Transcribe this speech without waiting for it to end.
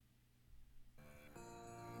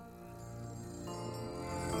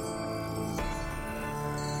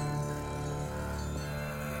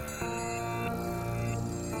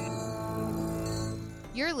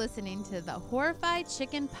You're listening to the Horrified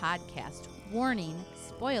Chicken Podcast. Warning,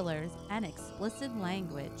 spoilers, and explicit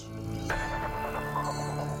language.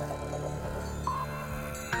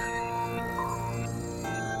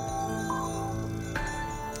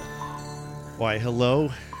 Why,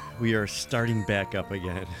 hello. We are starting back up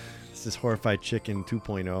again. This is Horrified Chicken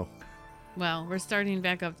 2.0. Well, we're starting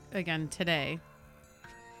back up again today.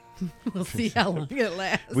 We'll see how long it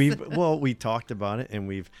lasts. We talked about it and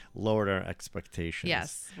we've lowered our expectations.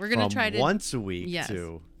 Yes, we're going to try to once a week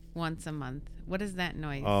to once a month. What is that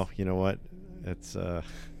noise? Oh, you know what? It's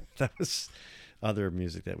that was other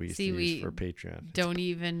music that we used to use for Patreon. Don't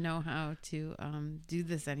even know how to do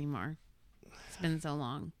this anymore. It's been so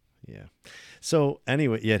long. Yeah. So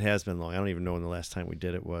anyway, yeah, it has been long. I don't even know when the last time we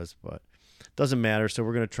did it was, but it doesn't matter. So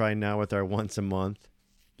we're going to try now with our once a month.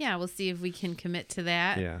 Yeah, we'll see if we can commit to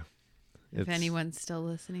that. Yeah. If anyone's still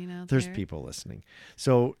listening out there's there. people listening.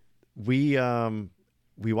 So we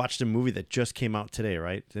watched a movie that just came out today,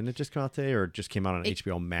 right? Didn't it just come out today or it just came out on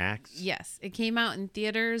HBO Max? Yes. It came out in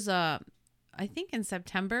theaters, I think in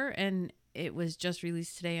September, and it was just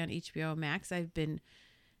released today on HBO Max. I've been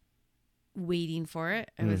waiting for it.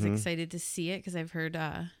 I was excited to see it because I've heard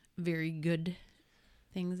very good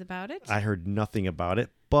things about it. I heard nothing about it,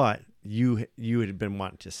 but you had been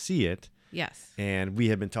wanting to see it. Yes. And we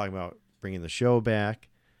had been talking about bringing the show back.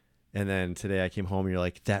 And then today I came home and you're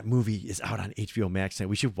like, that movie is out on HBO Max and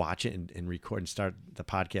we should watch it and record and start the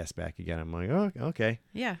podcast back again. I'm like, oh, okay.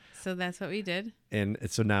 Yeah. So that's what we did. And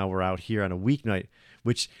so now we're out here on a weeknight,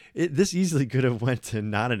 which this easily could have went to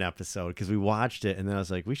not an episode because we watched it. And then I was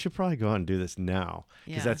like, we should probably go on and do this now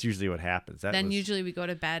because that's usually what happens. Usually we go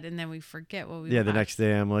to bed and then we forget what we watched. the next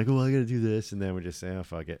day I'm like, oh, I got to do this. And then we just say, oh,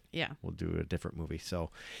 fuck it. Yeah. We'll do a different movie.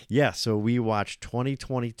 So, yeah. So we watched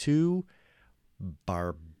 2022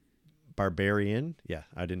 Barbarian. Yeah,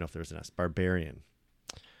 I didn't know if there was an S. Barbarian.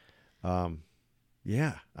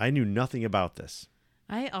 Yeah, I knew nothing about this.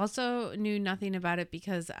 I also knew nothing about it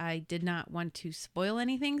because I did not want to spoil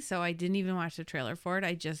anything, so I didn't even watch the trailer for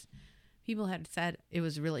it. People had said it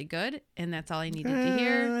was really good, and that's all I needed to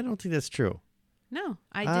hear. I don't think that's true. No,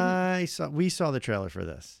 I didn't. We saw the trailer for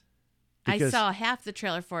this. I saw half the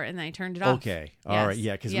trailer for it, and then I turned it off. Okay, all right,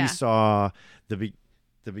 yeah, because we saw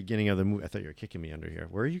the beginning of the movie. I thought you were kicking me under here.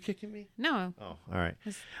 Were you kicking me? No. Oh, all right. I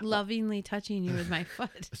was lovingly touching you with my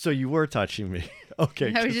foot. So you were touching me.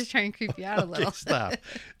 Okay. I was just trying to creep you out a little. Stop.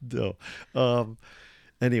 No.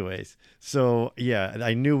 Anyways, so yeah,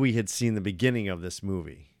 I knew we had seen the beginning of this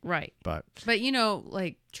movie. Right. But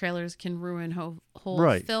like trailers can ruin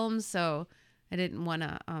whole films, so I didn't want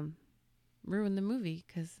to ruin the movie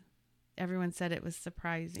because everyone said it was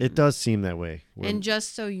surprising. It does seem that way. And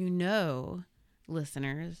just so you know,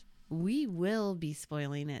 listeners, we will be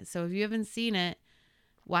spoiling it. So if you haven't seen it,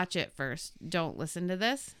 watch it first. Don't listen to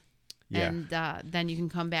this. Yeah. And then you can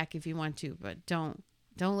come back if you want to, but don't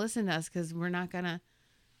listen to us because we're not gonna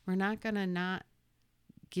not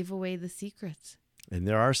give away the secrets. And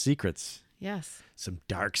there are secrets. Yes. Some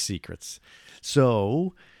dark secrets.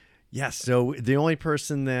 So, yes. So the only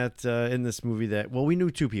person that in this movie we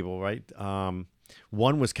knew two people, right?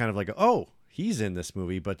 One was kind of like, oh, he's in this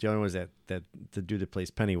movie, but the other one was that the dude that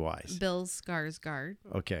plays Pennywise. Bill Skarsgård.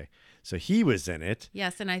 Okay. So he was in it.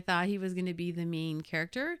 Yes, and I thought he was going to be the main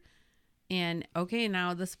character. And okay,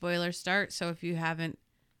 now the spoilers start. So if you haven't,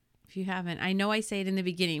 I know I say it in the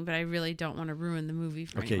beginning, but I really don't want to ruin the movie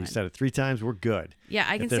for anyone. You said it 3 times. We're good. Yeah,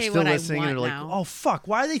 I can say what I want like, now. Oh, fuck.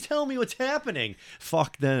 Why are they telling me what's happening?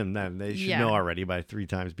 Fuck them. Then they should know already by 3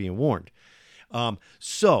 times being warned.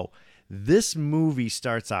 So this movie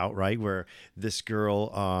starts out, right, where this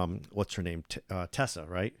girl, what's her name? Tessa,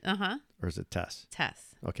 right? Uh-huh. Or is it Tess?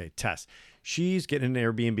 Tess. Okay, Tess. She's getting an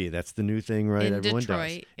Airbnb. That's the new thing, right? In Everyone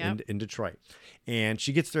Detroit. does. Yep. In Detroit. And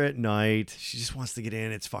she gets there at night. She just wants to get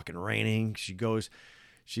in. It's fucking raining. She goes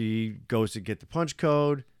to get the punch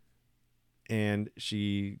code, and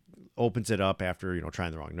she opens it up after,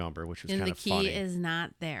 trying the wrong number, which was kind of funny. And the key is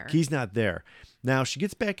not there. Key's not there. Now, she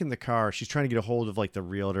gets back in the car. She's trying to get a hold of, like, the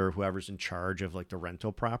realtor, whoever's in charge of, like, the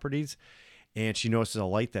rental properties, and she notices a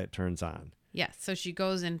light that turns on. Yes, so she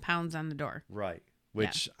goes and pounds on the door. Right,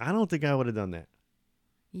 which I don't think I would have done that.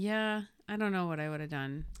 Yeah, I don't know what I would have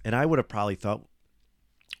done. And I would have probably thought,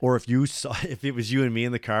 or if it was you and me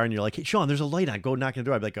in the car and you're like, hey, Sean, there's a light on, go knock on the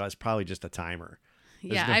door. I'd be like, oh, it's probably just a timer.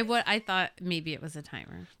 I thought maybe it was a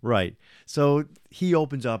timer. Right. So he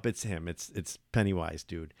opens up. It's him. It's Pennywise,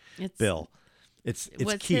 dude. It's Bill. It's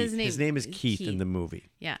What's Keith. his name? His name is Keith in the movie.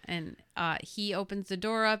 Yeah, and he opens the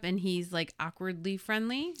door up, and he's like awkwardly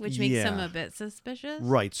friendly, which makes him a bit suspicious.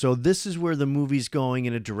 Right. So this is where the movie's going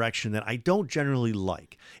in a direction that I don't generally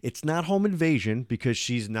like. It's not home invasion because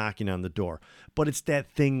she's knocking on the door, but it's that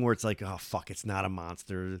thing where it's like, oh fuck, it's not a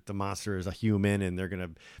monster. The monster is a human, and they're gonna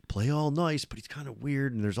play all nice, but he's kind of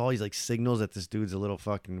weird, and there's all these like signals that this dude's a little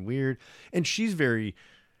fucking weird, and she's very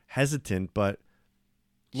hesitant, but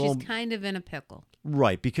she's kind of in a pickle.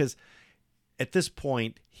 Right, because at this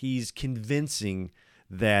point, he's convincing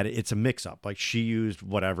that it's a mix-up. Like she used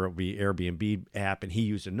whatever, it would be Airbnb app, and he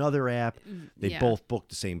used another app. They both booked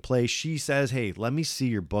the same place. She says, hey, let me see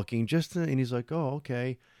your booking. And he's like, oh,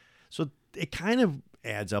 okay. So it kind of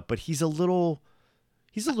adds up, but he's a little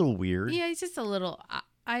weird. Yeah, he's just a little...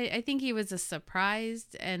 I think he was a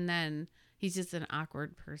surprised, and then he's just an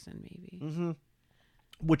awkward person, maybe. Mm-hmm.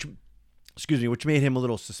 Which made him a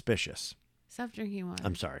little suspicious. Stop drinking water.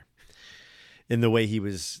 I'm sorry. In the way he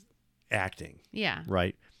was acting. Yeah.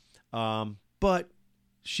 Right. But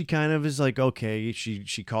she kind of is like, okay,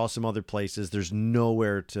 she calls some other places. There's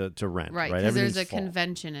nowhere to rent. Right. Because there's a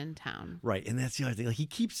convention in town. Right. And that's the other thing.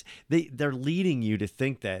 Like they're leading you to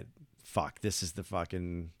think that, fuck, this is the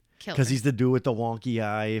fucking... Because he's the dude with the wonky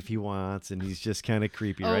eye if he wants, and he's just kind of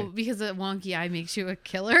creepy, right? Oh, because a wonky eye makes you a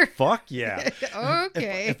killer? Fuck yeah.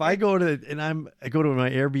 Okay. If I go to my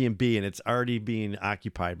Airbnb and it's already being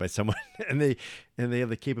occupied by someone, and they have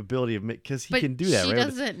the capability of, because he can do that, right? She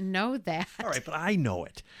doesn't know that. All right, but I know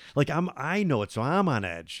it. Like I know it, so I'm on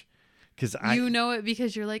edge. You know it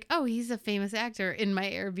because you're like, oh, he's a famous actor in my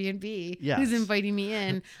Airbnb who's inviting me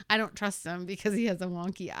in. I don't trust him because he has a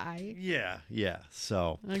wonky eye. Yeah.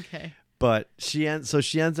 So okay, but she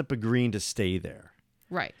ends up agreeing to stay there.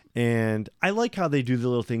 Right. And I like how they do the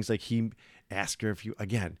little things like he asks her if you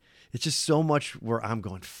again. It's just so much where I'm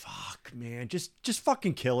going, fuck, man, just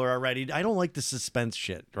fucking kill her already. I don't like the suspense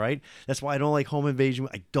shit, right? That's why I don't like home invasion.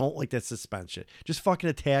 I don't like that suspense shit. Just fucking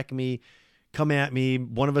attack me. Come at me.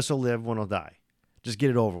 One of us will live, one will die. Just get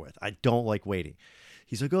it over with. I don't like waiting.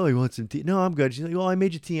 He's like, oh, you want some tea? No, I'm good. She's like, well, I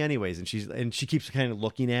made you tea anyways. And she keeps kind of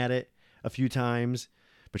looking at it a few times,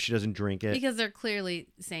 but she doesn't drink it. Because they're clearly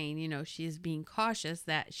saying, she's being cautious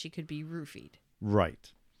that she could be roofied.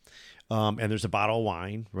 Right. And there's a bottle of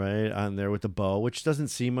wine, right, on there with the bow, which doesn't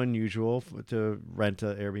seem unusual to rent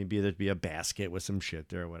an Airbnb. There'd be a basket with some shit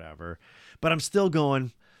there or whatever. But I'm still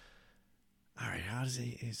going... All right, how does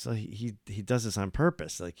he? It's like he does this on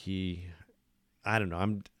purpose. Like I don't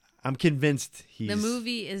know. I'm convinced he's. The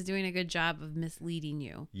movie is doing a good job of misleading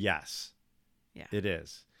you. Yes. Yeah. It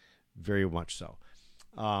is, very much so.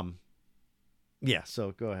 Yeah.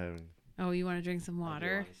 So go ahead. Oh, you want to drink some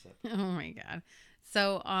water? Oh my god.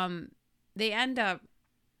 So they end up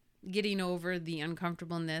getting over the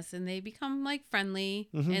uncomfortableness, and they become like friendly,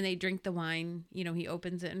 and they drink the wine. He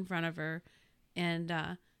opens it in front of her, and.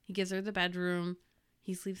 He gives her the bedroom.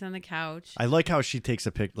 He sleeps on the couch. I like how she takes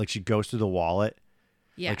a pic. Like she goes through the wallet.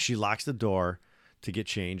 Yeah. Like she locks the door to get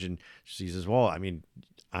change. And she says, well, I mean,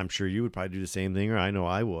 I'm sure you would probably do the same thing. Or I know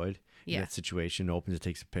I would. In that situation. Opens it,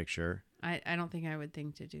 takes a picture. I don't think I would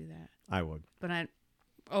think to do that. I would.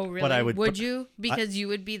 Oh, really? But I would. Would you? Because you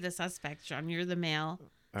would be the suspect, Sean. You're the male.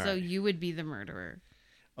 So you would be the murderer.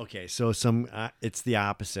 Okay. So it's the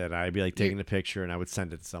opposite. I'd be like taking a picture and I would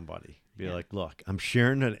send it to somebody. Be like, look, I'm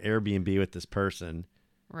sharing an Airbnb with this person.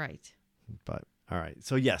 Right. But all right.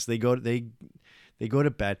 So yes, they go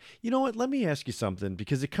to bed. You know what? Let me ask you something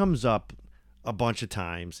because it comes up a bunch of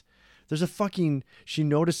times. There's she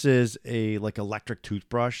notices a like electric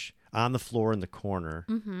toothbrush on the floor in the corner.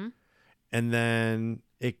 Mm-hmm. And then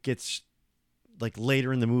it gets like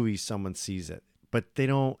later in the movie, someone sees it. But they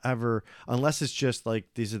don't ever, unless it's just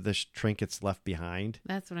like these are the trinkets left behind.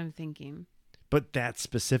 That's what I'm thinking. But that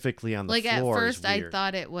specifically on the floor. Like at first, is I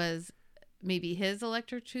thought it was maybe his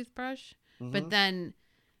electric toothbrush, but then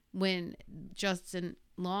when Justin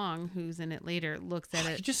Long, who's in it later, looks at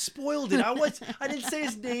it, you just spoiled it. I didn't say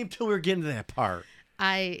his name till we were getting to that part.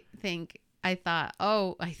 I thought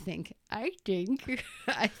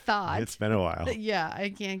It's been a while. Yeah,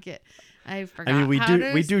 I can't get. I forgot. I mean,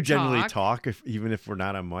 we do generally talk even if we're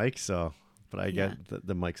not on mic. So, but I get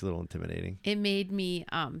the mic's a little intimidating. It made me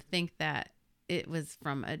think that. It was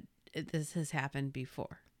from this has happened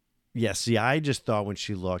before. Yeah, see, I just thought when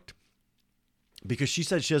she looked, because she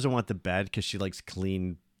said she doesn't want the bed because she likes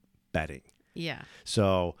clean bedding. Yeah.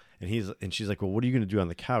 So, and she's like, well, what are you going to do on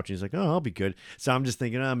the couch? And he's like, oh, I'll be good. So I'm just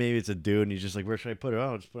thinking, oh, maybe it's a dude. And he's just like, where should I put it?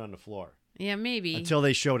 Oh, I'll just put it on the floor. Yeah, maybe. Until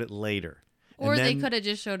they showed it later. Or they could have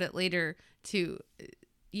just showed it later to,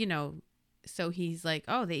 so he's like,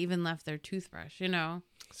 oh, they even left their toothbrush, you know.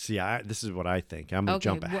 See, this is what I think. I'm gonna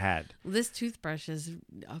jump ahead. This toothbrush is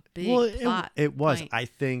a big plot. It was. point. I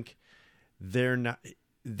think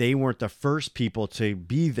they weren't the first people to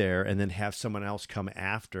be there, and then have someone else come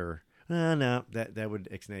after. No, that would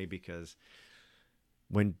ixnay, because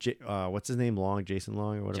when what's his name, Jason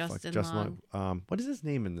Long or whatever, Justin Long. What is his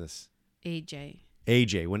name in this?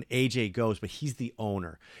 AJ. When AJ goes, but he's the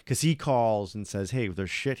owner, because he calls and says, "Hey,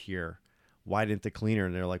 there's shit here. Why didn't the cleaner?"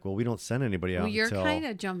 And they're like, "Well, we don't send anybody out." Well, you're kind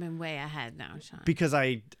of jumping way ahead now, Sean. Because all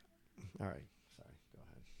right, sorry, go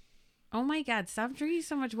ahead. Oh my God, stop drinking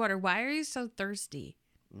so much water. Why are you so thirsty?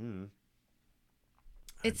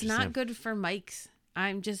 It's not good for mics.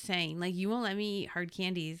 I'm just saying, like, you won't let me eat hard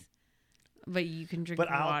candies, but you can drink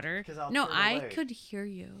water. No, I could hear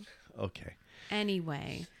you. Okay.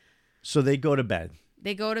 Anyway. So they go to bed.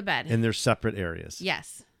 In their separate areas.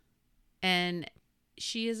 Yes. And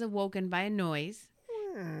she is awoken by a noise.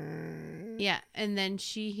 Yeah. And then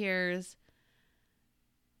she hears,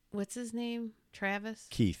 what's his name? Travis?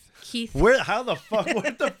 Keith. How the fuck?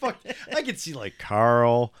 What the fuck? I could see like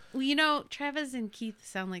Carl. Well, you know, Travis and Keith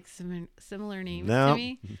sound like similar names to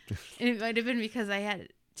me. And it might have been because I had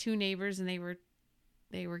two neighbors and they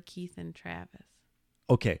were Keith and Travis.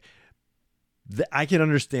 Okay. I can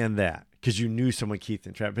understand that because you knew someone Keith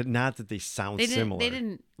and Travis, but not that they sound similar. They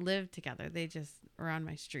didn't live together. They just were on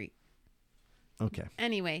my street. Okay.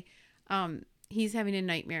 Anyway, he's having a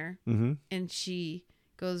nightmare, and she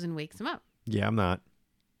goes and wakes him up. Yeah, I'm not.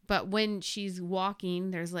 But when she's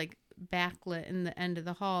walking, there's like backlit in the end of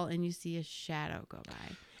the hall, and you see a shadow go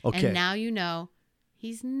by. Okay. And now you know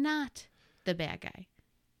he's not the bad guy.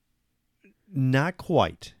 Not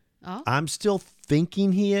quite. Oh? I'm still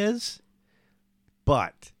thinking he is.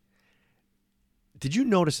 But did you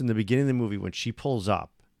notice in the beginning of the movie when she pulls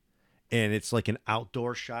up and it's like an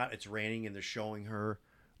outdoor shot, it's raining and they're showing her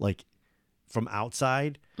like from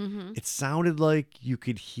outside? Mm-hmm. It sounded like you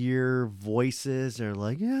could hear voices or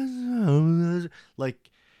like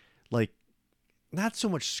not so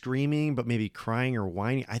much screaming, but maybe crying or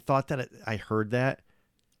whining. I thought that I heard that.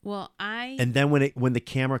 Well, and then when the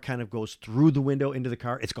camera kind of goes through the window into the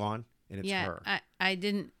car, it's gone. And it's her. I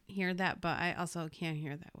didn't hear that, but I also can't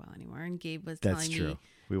hear that well anymore. And Gabe was telling me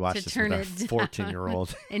we watched this with our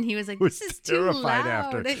 14-year-old. And he was like, this is too loud.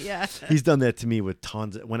 After. Yeah. He's done that to me with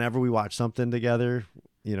tons. Whenever we watch something together,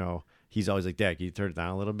 you know, he's always like, Dad, can you turn it down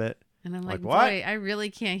a little bit? And I'm like, what? Boy, I really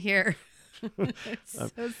can't hear. It's so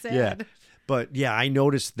sad. Yeah. But yeah, I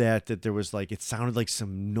noticed that there was like, it sounded like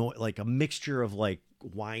some noise, like a mixture of like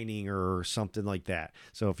whining or something like that.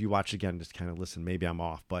 So if you watch again, just kind of listen, maybe I'm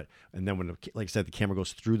off. And then when, like I said, the camera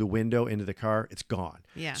goes through the window into the car, it's gone.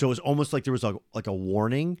 Yeah. So it was almost like there was a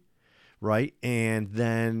warning, right? And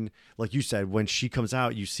then, like you said, when she comes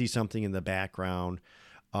out, you see something in the background,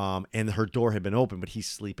 and her door had been open, but he's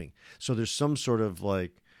sleeping. So there's some sort of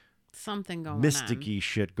like something going mysticky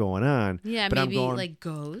shit going on. Yeah, but maybe like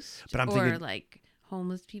ghosts, but I'm thinking like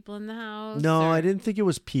homeless people in the house. No, I didn't think it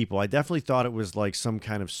was people. I definitely thought it was like some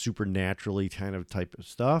kind of supernaturally kind of type of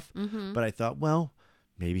stuff. Mm-hmm. But I thought, well,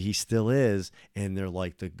 maybe he still is, and they're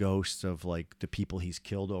like the ghosts of like the people he's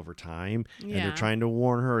killed over time, and they're trying to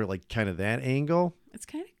warn her, like kind of that angle. It's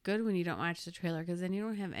kind of good when you don't watch the trailer because then you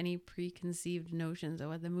don't have any preconceived notions of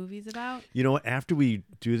what the movie's about. You know what? After we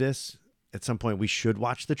do this, at some point we should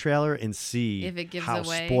watch the trailer and see if it gives how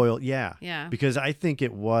away. Spoiled. Yeah. Because I think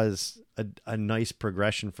it was a nice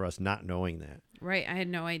progression for us not knowing that. Right. I had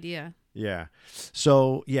no idea. Yeah.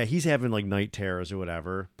 So yeah, he's having like night terrors or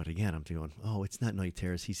whatever. But again, I'm feeling, it's not night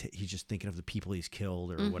terrors. He's just thinking of the people he's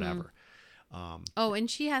killed or whatever. And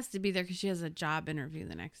she has to be there because she has a job interview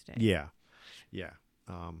the next day. Yeah. Yeah.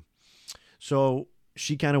 So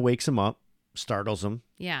she kind of wakes him up, startles him.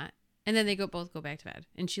 Yeah. And then they both go back to bed,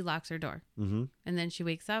 and she locks her door. Mm-hmm. And then she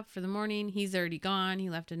wakes up for the morning. He's already gone. He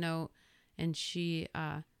left a note, and she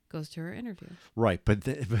goes to her interview. Right, but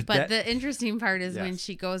the interesting part is when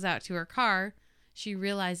she goes out to her car, she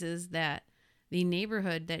realizes that the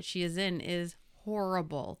neighborhood that she is in is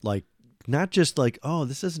horrible. Like, not just like, oh,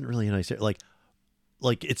 this isn't really a nice area.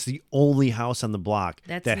 Like it's the only house on the block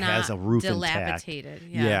that has a roof dilapidated.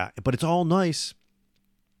 Intact. Yeah, but it's all nice.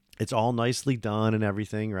 It's all nicely done and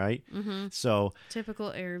everything, right? Mm-hmm. So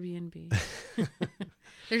typical Airbnb.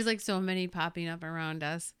 There's like so many popping up around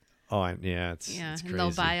us. Oh, it's crazy. And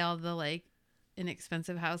they'll buy all the like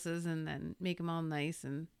inexpensive houses and then make them all nice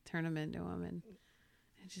and turn them into them. And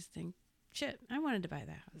I just think, shit, I wanted to buy that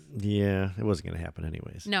house. Yeah, it wasn't going to happen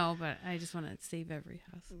anyways. No, but I just want to save every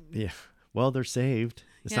house. Yeah, well, they're saved.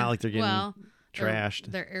 It's not like they're getting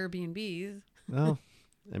trashed. They're Airbnbs. Well,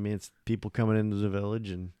 I mean, it's people coming into the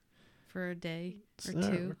village and for a day or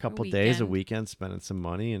So, two. a couple days, a weekend, spending some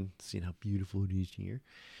money and seeing how beautiful it is here.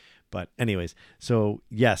 But anyways, so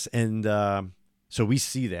yes, and so we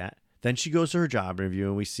see that. Then she goes to her job interview,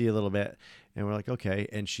 and we see a little bit, and we're like, okay.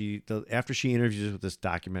 And after she interviews with this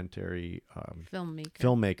documentary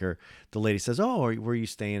filmmaker, the lady says, "Oh, where are you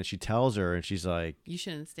staying?" And she tells her, and she's like, "You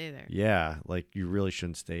shouldn't stay there." Yeah, like you really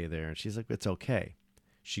shouldn't stay there. And she's like, "It's okay."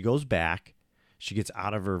 She goes back. She gets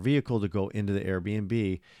out of her vehicle to go into the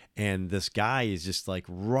Airbnb, and this guy is just like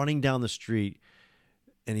running down the street.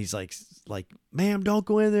 And he's like, "Ma'am, don't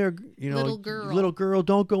go in there. You know, little girl,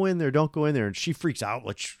 don't go in there. Don't go in there." And she freaks out,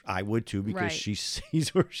 which I would too, because she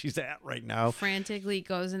sees where she's at right now. Frantically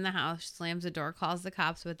goes in the house, slams the door, calls the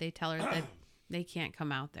cops, but they tell her that they can't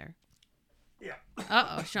come out there.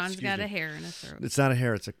 Yeah. Sean's got a hair in his throat. It's not a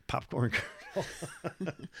hair. It's a popcorn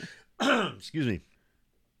kernel. Excuse me.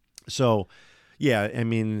 So, yeah, I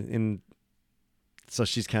mean, so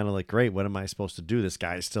she's kind of like, great, what am I supposed to do? This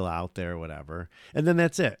guy's still out there, whatever. And then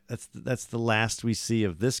that's it. That's the last we see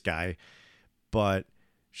of this guy. But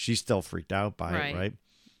she's still freaked out by it, right?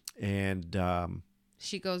 And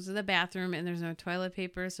she goes to the bathroom, and there's no toilet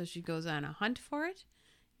paper, so she goes on a hunt for it,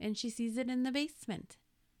 and she sees it in the basement.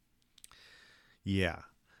 Yeah.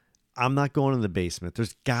 I'm not going in the basement.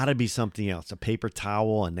 There's got to be something else. A paper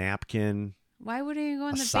towel, a napkin. Why would you go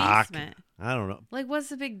in the sock. basement? I don't know. Like, what's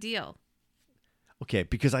the big deal? Okay,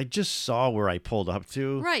 because I just saw where I pulled up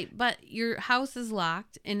to. Right, but your house is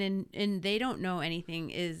locked, and they don't know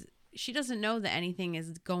anything is. She doesn't know that anything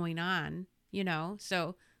is going on, you know.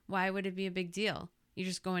 So why would it be a big deal? You're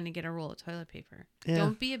just going to get a roll of toilet paper. Yeah.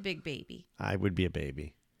 Don't be a big baby. I would be a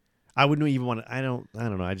baby. I wouldn't even want to. I don't know.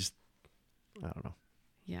 I don't know.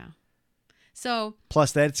 Yeah. So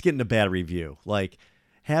plus, that's getting a bad review. Like,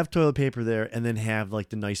 have toilet paper there, and then have like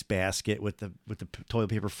the nice basket with the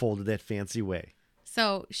toilet paper folded that fancy way.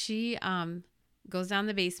 So she goes down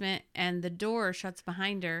the basement, and the door shuts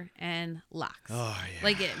behind her and locks. Oh, yeah.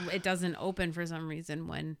 Like it doesn't open for some reason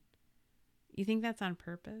when... You think that's on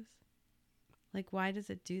purpose? Like, why does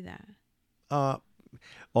it do that?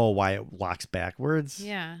 Why it locks backwards?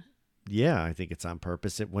 Yeah. Yeah, I think it's on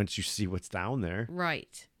purpose. Once you see what's down there.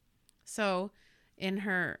 Right. So in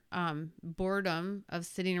her boredom of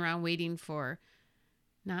sitting around waiting for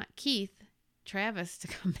not Keith, Travis to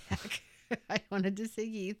come back... I wanted to say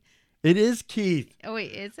Keith. It is Keith. Oh,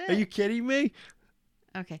 wait, is it? Are you kidding me?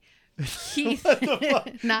 Okay. Keith,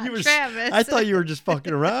 not Travis. I thought you were just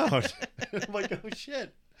fucking around. I'm like, oh,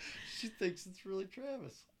 shit. She thinks it's really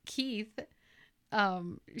Travis. Keith,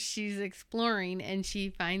 she's exploring, and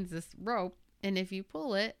she finds this rope, and if you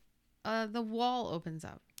pull it, the wall opens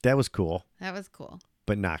up. That was cool. That was cool.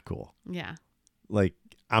 But not cool. Yeah. Like,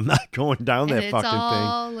 I'm not going down that fucking thing. It's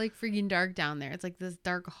all like freaking dark down there. It's like this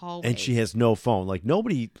dark hallway. And she has no phone. Like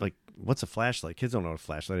nobody, like, what's a flashlight? Kids don't know what a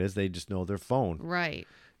flashlight is. They just know their phone. Right.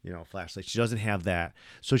 You know, flashlight. She doesn't have that.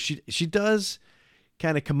 So she does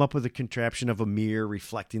kind of come up with a contraption of a mirror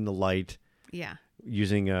reflecting the light. Yeah.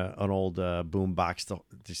 Using an old boom box to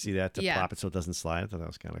see that to pop it so it doesn't slide. I thought that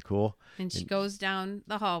was kind of cool. And she goes down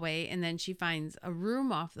the hallway, and then she finds a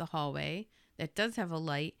room off the hallway that does have a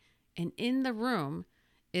light. And in the room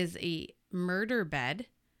is a murder bed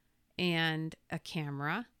and a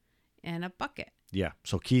camera and a bucket. Yeah.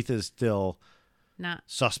 So Keith is still not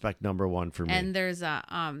suspect number one for me. And there's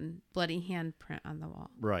a bloody handprint on the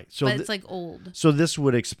wall. Right. So but it's like old. So this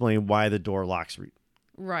would explain why the door locks.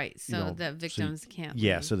 Right. So the victims can't.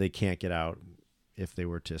 Yeah. leave. So they can't get out if they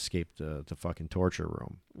were to escape the fucking torture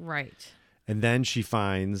room. Right. And then she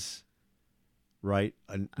finds. Right.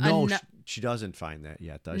 She doesn't find that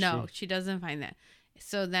yet, does she? No, she doesn't find that.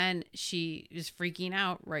 So then she is freaking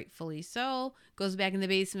out, rightfully so, goes back in the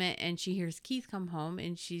basement, and she hears Keith come home,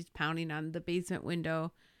 and she's pounding on the basement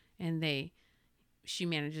window, and she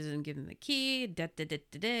manages to give him the key.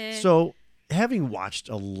 So having watched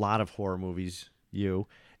a lot of horror movies,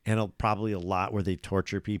 and probably a lot where they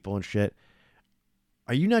torture people and shit,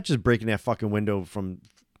 are you not just breaking that fucking window from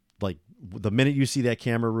like the minute you see that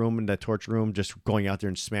camera room and that torture room, just going out there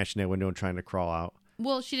and smashing that window and trying to crawl out?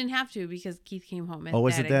 Well, she didn't have to because Keith came home at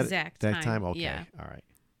exact time? Okay. Yeah. All right.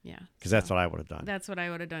 Yeah. Because that's what I would have done. That's what I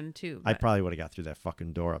would have done too. I probably would have got through that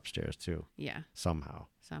fucking door upstairs too. Yeah. Somehow.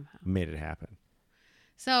 Somehow. Made it happen.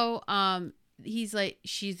 So he's like,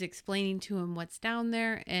 she's explaining to him what's down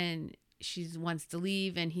there, and she wants to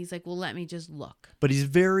leave, and he's like, well, let me just look. But he's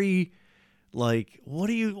very like, what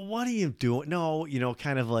are you doing? No,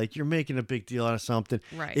 kind of like, you're making a big deal out of something.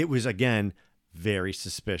 Right. It was, again, very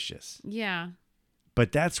suspicious. Yeah.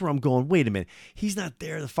 But that's where I'm going, wait a minute. He's not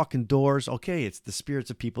there. The fucking doors. Okay, it's the spirits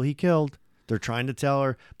of people he killed. They're trying to tell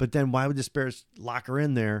her. But then why would the spirits lock her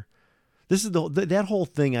in there? This is that whole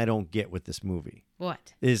thing I don't get with this movie.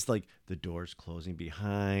 What? Is like the doors closing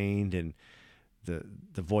behind and the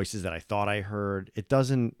voices that I thought I heard. It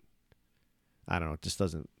doesn't, I don't know, it just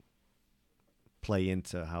doesn't play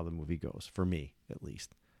into how the movie goes, for me at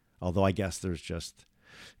least. Although I guess there's just,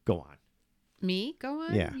 go on. Me? Go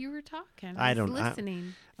on. Yeah. You were talking. I was don't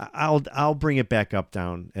listening. I'll bring it back up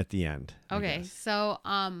down at the end. Okay. So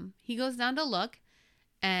he goes down to look,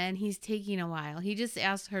 and he's taking a while. He just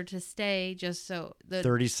asked her to stay just so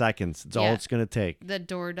 30 seconds. It's all it's going to take. The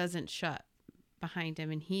door doesn't shut behind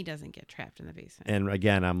him and he doesn't get trapped in the basement. And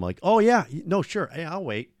again, I'm like, oh yeah, no, sure. Hey, I'll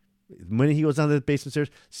wait. The minute he goes down to the basement stairs,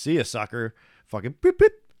 see ya, sucker. Fucking beep,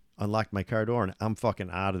 beep. Unlocked my car door and I'm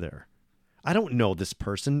fucking out of there. I don't know this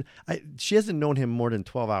person. She hasn't known him more than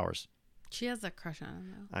 12 hours. She has a crush on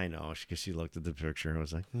him though. I know, because she looked at the picture and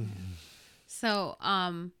was like, So,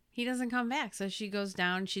 he doesn't come back. So she goes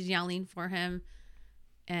down. She's yelling for him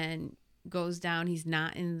and goes down. He's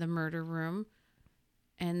not in the murder room.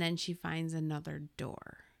 And then she finds another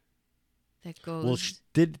door that goes. Well,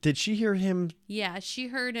 did she hear him? Yeah, she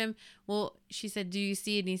heard him. Well, she said, "Do you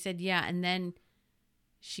see it?" And he said, "Yeah." And then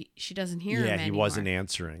she doesn't hear him anymore. Yeah, he wasn't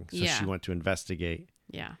answering. So Yeah. she went to investigate.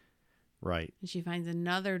 Yeah. Right. And she finds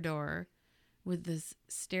another door with this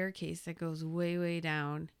staircase that goes way, way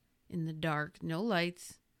down in the dark. No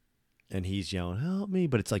lights. And he's yelling, help me.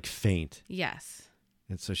 But it's like faint. Yes.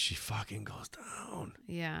 And so she fucking goes down.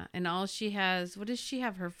 Yeah. And all she has, what does she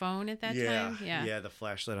have? Her phone at that time? Yeah. Yeah, the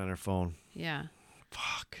flashlight on her phone. Yeah.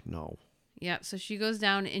 Fuck, no. Yeah. So she goes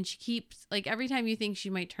down and she keeps, like, every time you think she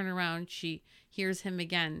might turn around, she hears him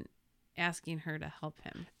again asking her to help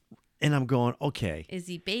him. And I'm going, okay. Is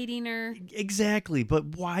he baiting her? Exactly.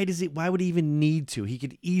 But why would he even need to? He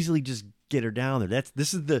could easily just get her down there.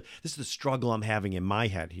 This is the struggle I'm having in my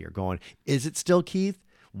head here, going, is it still Keith?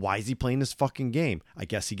 Why is he playing this fucking game? I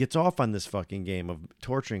guess he gets off on this fucking game of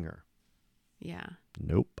torturing her. Yeah.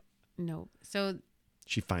 Nope. So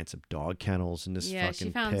she finds some dog kennels in this fucking pit. Yeah, she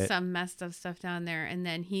found some messed up stuff down there. And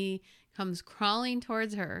then he comes crawling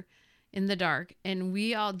towards her in the dark. And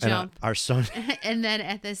we all jump. And our son. And then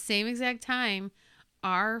at the same exact time,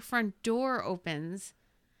 our front door opens.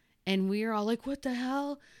 And we are all like, what the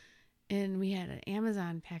hell? And we had an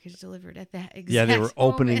Amazon package delivered at that exact Yeah, they were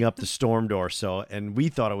opening moment. up the storm door. So, and we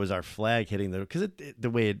thought it was our flag hitting because the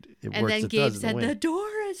way it works, and then it Gabe does said, the the door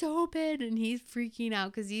is open. And he's freaking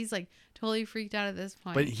out because he's like totally freaked out at this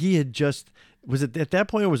point. But he had was it at that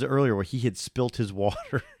point or was it earlier where he had spilt his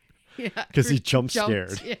water? Yeah. Because he jumped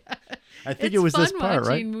scared. Yeah. I think it was this part, right? It's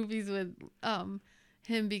fun watching movies with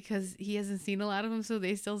him because he hasn't seen a lot of them, so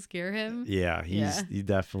they still scare him. Yeah, he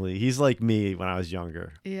definitely, he's like me when I was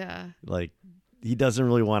younger. Yeah. Like, he doesn't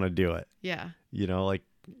really want to do it. Yeah. You know, like,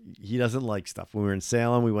 he doesn't like stuff. When we were in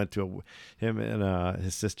Salem, we went to him and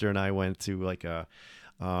his sister and I went to like a,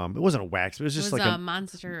 it wasn't a wax, but it was just like a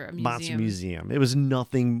monster museum. It was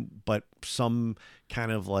nothing but some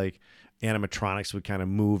kind of like animatronics would kind of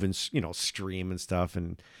move and, scream and stuff.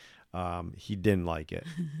 And he didn't like it.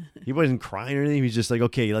 He wasn't crying or anything. He was just like,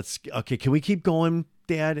 okay, can we keep going,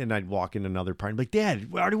 Dad? And I'd walk in another part and be like,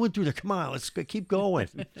 Dad, we already went through there. Come on, let's keep going.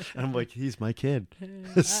 And I'm like, he's my kid.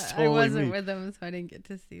 I wasn't with him, so I didn't get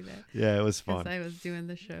to see that. Yeah, it was fun. I was doing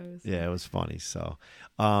the shows. Yeah, it was funny. So,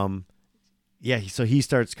 so he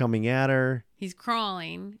starts coming at her. He's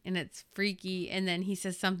crawling and it's freaky. And then he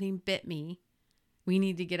says, something bit me. We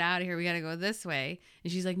need to get out of here. We got to go this way.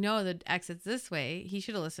 And she's like, no, the exit's this way. He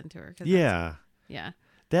should have listened to her. Yeah. Yeah.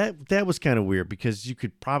 That was kind of weird because you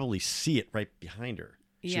could probably see it right behind her.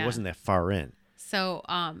 She wasn't that far in. So,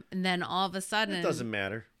 and then all of a sudden. It doesn't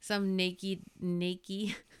matter. Some naked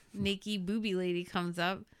booby lady comes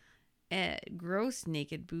up. Gross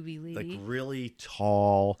naked booby lady. Like really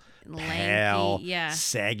tall, pale, lanky,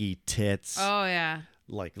 saggy tits. Oh, yeah.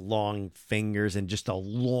 Like long fingers and just a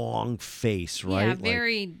long face, right? Yeah,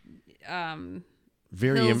 very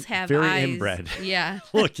very inbred. Yeah.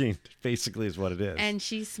 Looking basically is what it is. And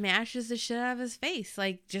she smashes the shit out of his face,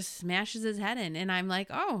 like just smashes his head in. And I'm like,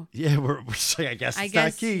 oh. Yeah, we're saying, I guess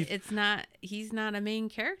not Keith. He's not a main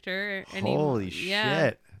character anymore. Holy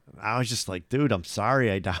shit. I was just like, dude, I'm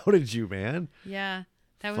sorry I doubted you, man. Yeah.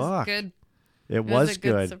 That was good. It was a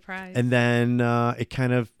good surprise. And then it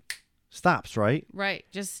kind of stops, right? Right.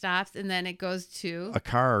 Just stops. And then it goes to a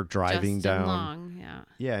car driving Justin down. Long. Yeah.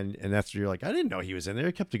 Yeah. And that's where you're like, I didn't know he was in there.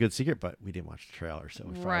 He kept a good secret, but we didn't watch the trailer. So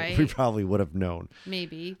we probably would have known.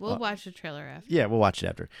 Maybe. We'll watch the trailer after. Yeah, we'll watch it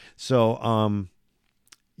after. So,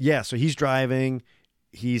 so he's driving.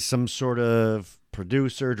 He's some sort of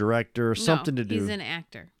producer, director, something to do. He's an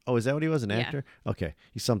actor. Oh, is that what he was? An actor? Okay.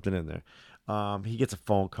 He's something in there. He gets a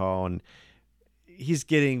phone call and he's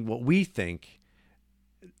getting what we think.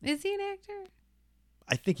 Is he an actor?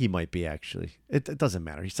 I think he might be, actually. It doesn't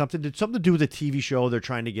matter. He's something to do with a TV show they're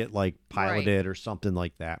trying to get like piloted or something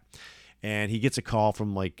like that. And he gets a call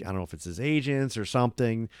from like, I don't know if it's his agents or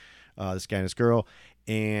something, this guy and this girl.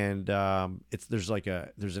 And there's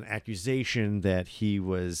an accusation that he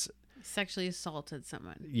was sexually assaulted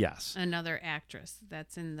someone. Yes. Another actress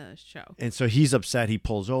that's in the show. And so he's upset. He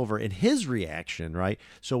pulls over, and his reaction, right?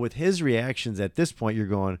 So with his reactions at this point, you're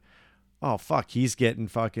going, oh, fuck, he's getting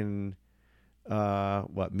fucking,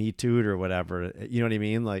 Me Too'd or whatever. You know what I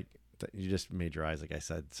mean? Like, you just made your eyes, like I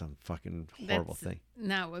said, some fucking horrible thing.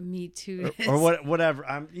 Not what Me Too is. Or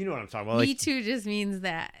whatever. You know what I'm talking about. Me Too just means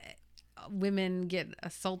that women get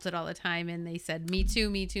assaulted all the time, and they said me too,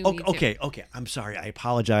 me too, me too. Okay. I'm sorry. I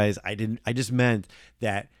apologize. I just meant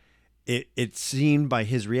that it seemed by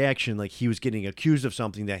his reaction like he was getting accused of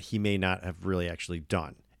something that he may not have really actually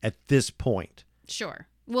done at this point. Sure.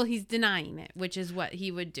 Well, he's denying it, which is what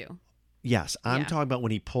he would do. Yes, I'm talking about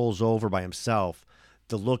when he pulls over by himself.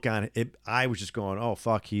 The look on it, I was just going, oh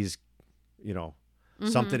fuck, he's,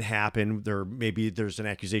 something happened. Maybe there's an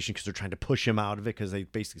accusation because they're trying to push him out of it because they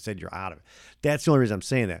basically said you're out of it. That's the only reason I'm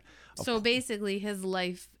saying that. So basically, his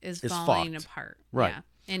life is falling apart. Right.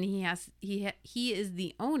 Yeah. And he is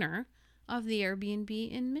the owner of the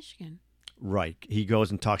Airbnb in Michigan. Right. He goes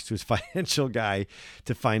and talks to his financial guy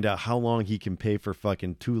to find out how long he can pay for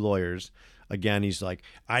fucking 2 lawyers. Again, he's like,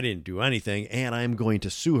 I didn't do anything, and I'm going to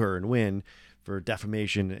sue her and win for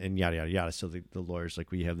defamation and yada, yada, yada. So the lawyer's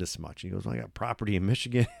like, we have this much. He goes, well, I got property in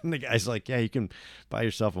Michigan. And the guy's like, yeah, you can buy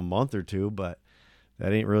yourself a month or 2, but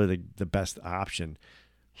that ain't really the best option.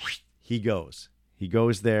 He goes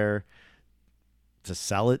there to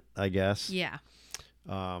sell it, I guess. Yeah.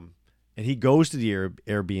 And he goes to the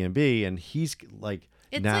Airbnb, and he's like,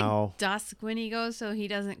 it's now like dusk when he goes, so he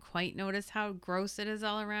doesn't quite notice how gross it is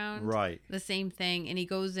all around. Right. The same thing. And he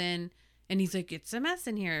goes in, and he's like, it's a mess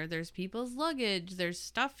in here. There's people's luggage. There's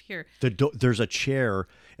stuff here. There's a chair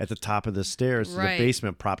at the top of the stairs to the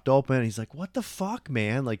basement propped open. He's like, what the fuck,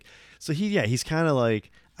 man? Like, so he's kind of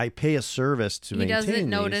like, I pay a service to maintain these. He doesn't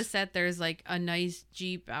notice that there's like a nice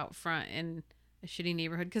Jeep out front in a shitty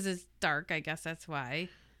neighborhood because it's dark. I guess that's why.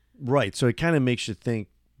 Right. So it kind of makes you think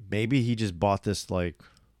maybe he just bought this, like,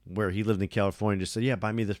 where he lived in California, just said, yeah,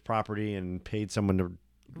 buy me this property, and paid someone to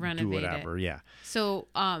renovate do whatever. It. Yeah. So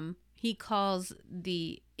he calls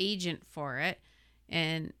the agent for it,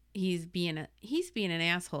 and he's being an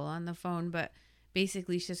asshole on the phone, but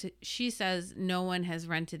basically she says no one has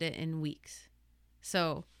rented it in weeks.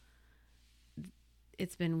 So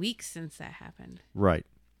it's been weeks since that happened. Right.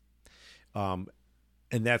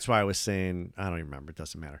 And that's why I was saying, I don't even remember. It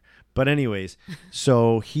doesn't matter. But anyways,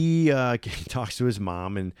 so he talks to his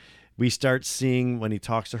mom, and we start seeing when he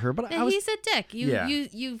talks to her. But he's a dick.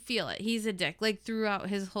 You feel it. He's a dick. Like throughout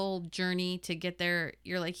his whole journey to get there,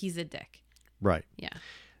 you're like, he's a dick. Right. Yeah.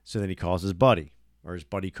 So then he calls his buddy, or his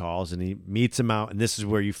buddy calls, and he meets him out. And this is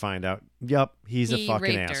where you find out, yep, he's a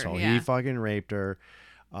fucking asshole. Yeah. He fucking raped her.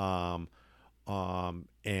 And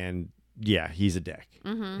yeah, he's a dick.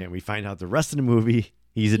 Mm-hmm. And we find out the rest of the movie,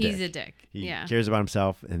 he's a dick. He's a dick. He cares about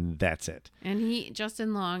himself, and that's it. And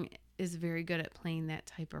Justin Long is very good at playing that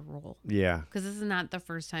type of role. Yeah. Because this is not the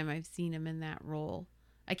first time I've seen him in that role.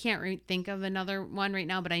 I can't think of another one right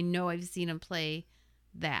now, but I know I've seen him play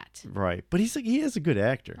that. Right. But he is a good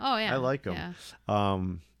actor. Oh, yeah. I like him. Yeah.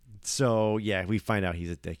 So, yeah, we find out he's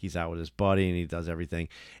a dick. He's out with his buddy, and he does everything.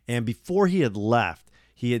 And before he had left,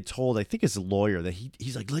 he had told, I think his lawyer, that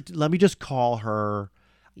he's like, let me just call her.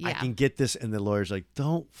 Yeah. I can get this. And the lawyer's like,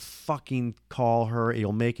 don't fucking call her.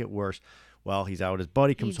 It'll make it worse. Well, he's out. His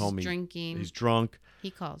buddy comes home. Drinking. He's drunk. He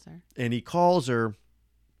calls her. And he calls her.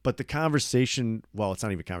 But the conversation, well, it's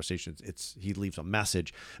not even a conversation. He leaves a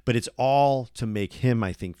message. But it's all to make him,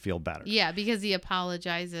 I think, feel better. Yeah, because he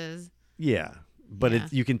apologizes. Yeah.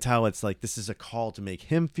 But you can tell it's like, this is a call to make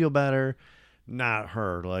him feel better, not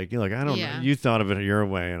her. Like, you're like, I don't know. You thought of it your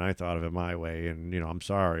way, and I thought of it my way. And, I'm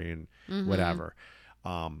sorry, and whatever.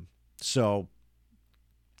 So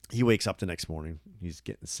he wakes up the next morning. He's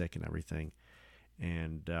getting sick and everything.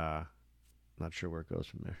 And not sure where it goes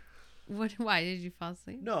from there. Why did you fall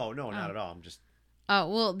asleep? No, not at all. I'm just. Oh,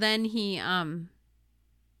 well, then he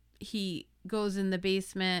goes in the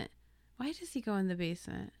basement. Why does he go in the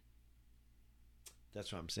basement?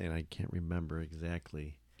 That's what I'm saying. I can't remember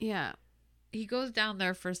exactly. Yeah. He goes down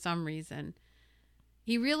there for some reason.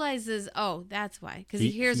 He realizes, oh, that's why. Because he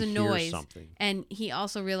hears a noise. Something. And he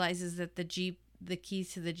also realizes that the Jeep the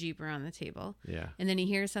keys to the Jeep are on the table. Yeah. And then he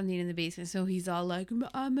hears something in the basement. So he's all like,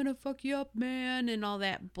 I'm going to fuck you up, man. And all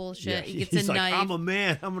that bullshit. Yeah. He gets He's a like, knife. I'm a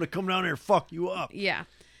man. I'm going to come down here and fuck you up. Yeah.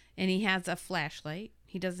 And he has a flashlight.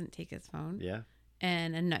 He doesn't take his phone. Yeah.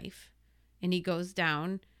 And a knife. And he goes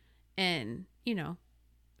down and,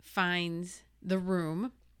 finds the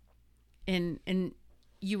room. And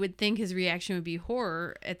you would think his reaction would be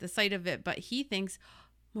horror at the sight of it. But he thinks,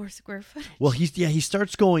 more square footage. Well, he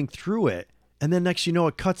starts going through it. And then next you know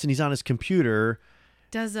it cuts and he's on his computer.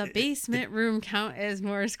 Does a basement room count as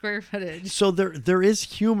more square footage? So there is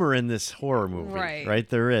humor in this horror movie, right?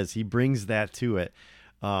 There is. He brings that to it.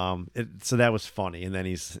 So that was funny. And then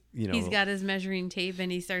he's got his measuring tape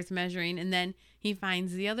and he starts measuring, and then he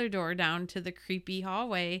finds the other door down to the creepy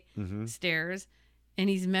hallway stairs, and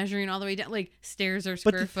he's measuring all the way down, like stairs or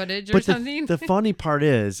square footage or something. The funny part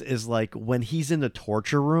is like when he's in the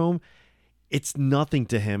torture room, it's nothing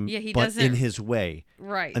to him, but in his way.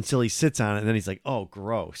 Right. Until he sits on it, and then he's like, oh,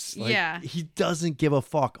 gross. Like, yeah. He doesn't give a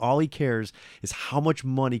fuck. All he cares is how much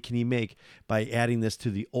money can he make by adding this to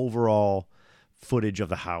the overall footage of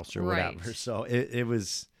the house or whatever. So that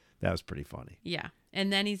was pretty funny. Yeah.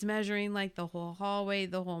 And then he's measuring like the whole hallway,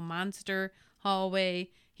 the whole monster hallway.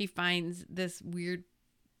 He finds this weird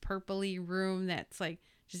purpley room that's like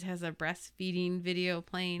just has a breastfeeding video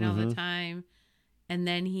playing all the time. And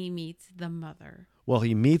then he meets the mother. Well,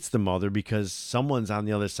 he meets the mother because someone's on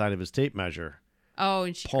the other side of his tape measure. Oh,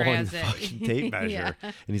 and she pulling grabs the it. fucking tape measure. Yeah.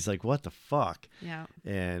 And he's like, what the fuck? Yeah.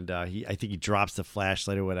 And I think he drops the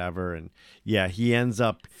flashlight or whatever. And yeah, he ends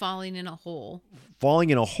up falling in a hole.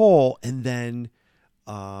 And then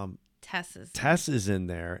Tess is in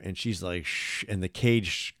there and she's like, shh. And the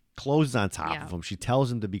cage closes on top of him. She tells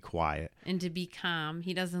him to be quiet. And to be calm.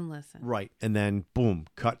 He doesn't listen. Right. And then boom,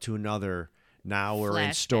 cut to another. Now we're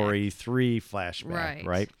in story 3 flashback.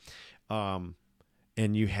 Right.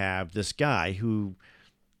 And you have this guy who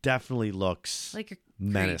definitely looks like a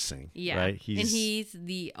menacing. Yeah. Right. He's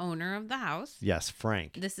the owner of the house. Yes,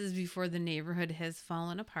 Frank. This is before the neighborhood has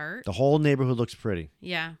fallen apart. The whole neighborhood looks pretty.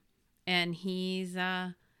 Yeah. And he's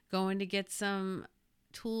going to get some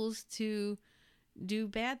tools to do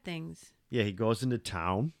bad things. Yeah, he goes into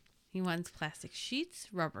town. He wants plastic sheets,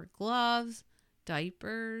 rubber gloves,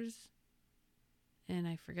 diapers, and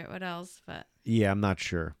I forget what else, but yeah, I'm not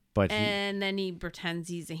sure. But then he pretends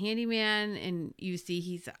he's a handyman, and you see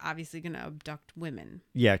he's obviously going to abduct women.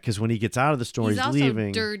 Yeah, because when he gets out of the store, he's also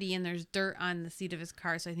leaving. Dirty, and there's dirt on the seat of his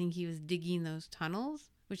car, so I think he was digging those tunnels,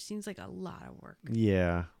 which seems like a lot of work.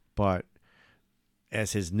 Yeah, but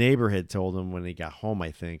as his neighbor had told him when he got home,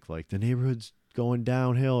 I think, like, the neighborhood's going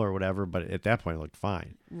downhill or whatever, but at that point it looked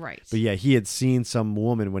fine. Right. But yeah, he had seen some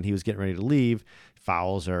woman when he was getting ready to leave,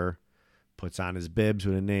 follows her, puts on his bibs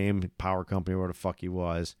with a name, power company, where the fuck he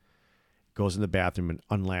was, goes in the bathroom and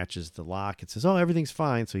unlatches the lock and says, oh, everything's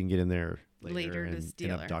fine, so he can get in there later and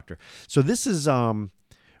abduct her. So this is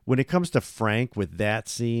when it comes to Frank with that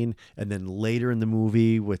scene, and then later in the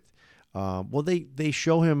movie with they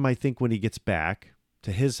show him, I think, when he gets back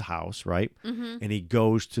to his house, right? Mm-hmm. And he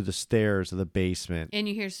goes to the stairs of the basement. And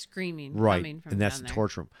you hear screaming Right, coming from and that's down the there.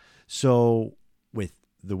 torture room. So with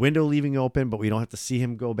the window leaving open, but we don't have to see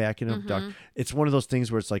him go back and abduct. It's one of those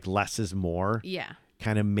things where it's like less is more. Yeah.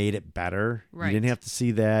 Kind of made it better. Right. You didn't have to see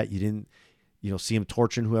that. You didn't, see him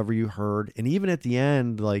torturing whoever you heard. And even at the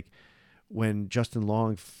end, like when Justin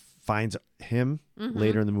Long finds him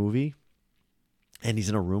later in the movie, and he's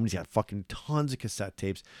in a room, he's got fucking tons of cassette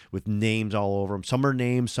tapes with names all over them. Some are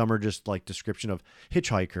names, some are just like description of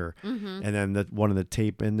hitchhiker. And then one of the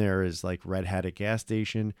tape in there is like redhead at gas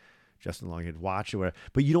station. Justin Long had watched it, whatever.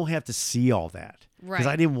 But you don't have to see all that. Right. Because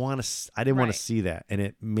I didn't want to see that. And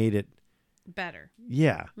it made it better.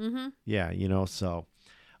 Yeah. Yeah, so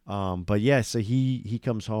but yeah, so he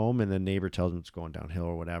comes home and the neighbor tells him it's going downhill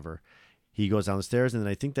or whatever. He goes down the stairs and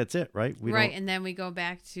then I think that's it, right? And then we go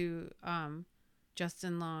back to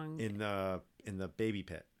Justin Long in the baby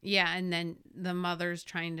pit. Yeah, and then the mother's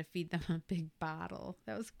trying to feed them a big bottle.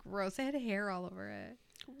 That was gross. It had hair all over it.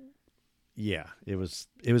 Yeah, it was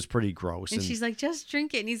pretty gross. And she's like, just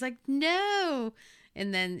drink it. And he's like, no.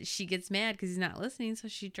 And then she gets mad because he's not listening, so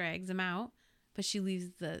she drags him out. But she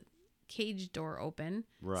leaves the cage door open,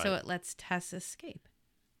 so it lets Tess escape.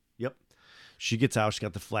 Yep. She gets out. She's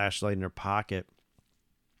got the flashlight in her pocket.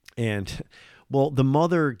 And, well, the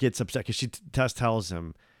mother gets upset because Tess tells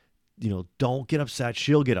him, don't get upset.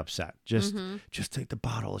 She'll get upset. Just take the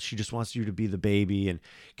bottle. She just wants you to be the baby. And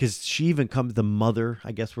because she even comes, the mother,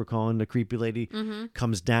 I guess we're calling the creepy lady,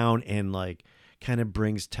 comes down and like kind of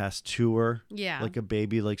brings Tess to her. Yeah. Like a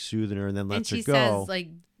baby, like soothing her and then lets her go. And she says like,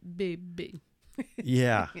 baby.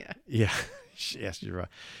 Yeah. Yeah. Yes, you're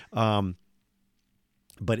right.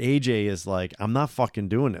 But AJ is like, I'm not fucking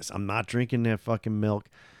doing this. I'm not drinking that fucking milk.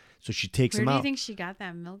 So she takes him Where do out. you think she got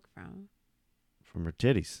that milk from? From her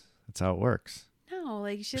titties. That's how it works. No,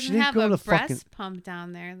 like she doesn't didn't have go a to breast fucking- pump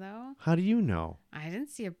down there, though. How do you know? I didn't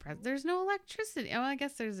see a breast. There's no electricity. Oh, I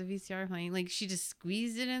guess there's a VCR playing. Like she just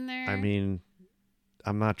squeezed it in there. I mean,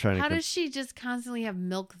 I'm not trying how to. does she just constantly have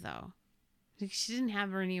milk though? Like she didn't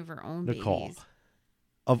have any of her own Nicole, babies.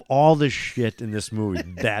 of all the shit in this movie,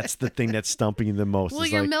 that's the thing that's stumping you the most. Well,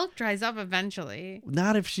 is your like, milk dries up eventually.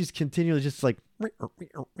 not if she's continually just like.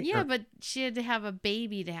 Yeah, but she had to have a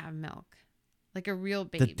baby to have milk, like a real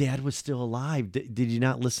The baby. dad was still alive. Did you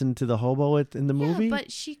not listen to the hobo in the movie? Yeah,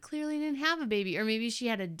 but she clearly didn't have a baby, or maybe she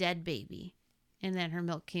had a dead baby, and then her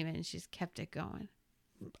milk came in and she just kept it going.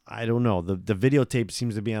 I don't know. The videotape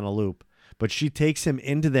seems to be on a loop. But she takes him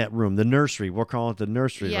into that room, the nursery. We're calling it the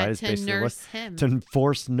nursery, Yeah, right? It's to basically nurse him. To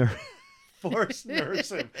force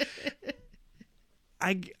nurse him.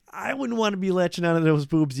 I wouldn't want to be latching onto those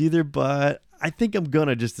boobs either, but I think I'm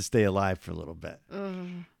gonna just to stay alive for a little bit. Ugh,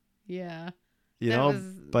 yeah. You That know? was-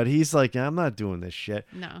 But he's like, I'm not doing this shit.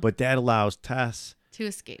 No. But that allows Tess To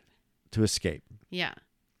escape. to escape. Yeah.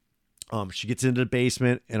 She gets into the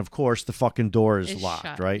basement, and of course the fucking door is It's locked,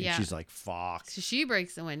 shut, right? yeah. And she's like, "Fuck." So she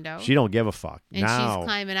breaks the window. She don't give a fuck. and now, she's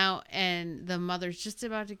climbing out, and the mother's just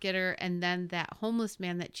about to get her, and then that homeless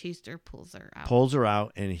man that chased her pulls her out. pulls her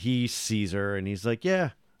out, and he sees her, and he's like, "Yeah,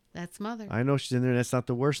 That's mother. I know she's in there. That's not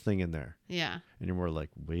the worst thing in there." Yeah. And we're like,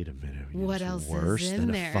 "Wait a minute. What it's else is worse in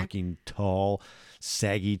than there? a fucking tall,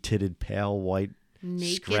 saggy-titted, pale, white,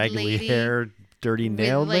 Naked scraggly lady hair, dirty with,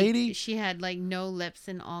 nailed like, lady?" She had like no lips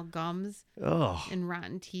and all gums Oh, and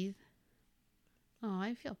rotten teeth. Oh,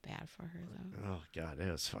 I feel bad for her though. oh God,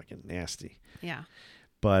 that was fucking nasty. Yeah.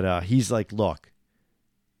 But he's like, "Look,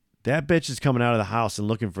 that bitch is coming out of the house and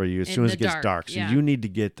looking for you as In soon as the it gets dark, dark. So yeah. you need to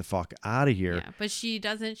get the fuck out of here, Yeah. But she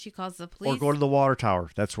doesn't. She calls the police. or go to the water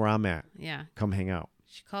tower. That's where I'm at. Yeah. Come hang out."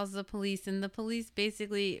 She calls the police, and the police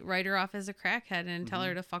basically write her off as a crackhead and tell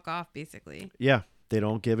her to fuck off, basically. Yeah, they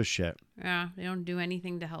don't give a shit. Yeah, they don't do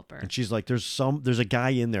anything to help her. And she's like, there's a guy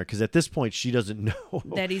in there. Because at this point, she doesn't know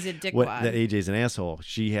That he's a dickwad. that AJ's an asshole.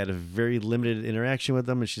 She had a very limited interaction with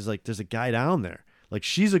him. And she's like, there's a guy down there. Like,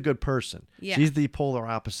 she's a good person. Yeah. She's the polar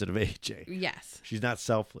opposite of AJ. Yes. She's not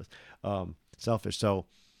selfish. So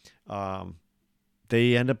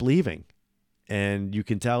they end up leaving. And you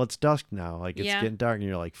can tell it's dusk now. Like, it's Yeah. getting dark. And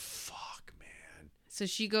you're like, fuck, man. So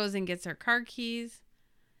she goes and gets her car keys,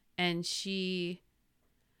 and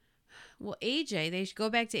they go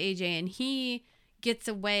back to AJ, and he gets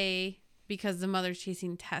away because the mother's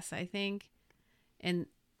chasing Tess, I think, and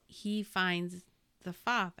he finds the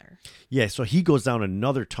father. Yeah, so he goes down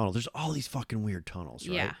another tunnel. There's all these fucking weird tunnels,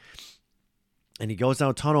 right? Yeah. And he goes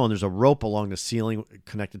down a tunnel, and there's a rope along the ceiling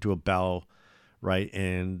connected to a bell, right?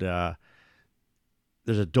 And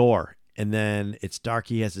there's a door, and then it's dark.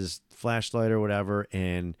 He has his flashlight or whatever,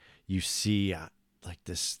 and you see like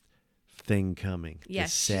this thing coming. Yes,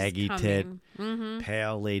 this saggy tit, Mm-hmm.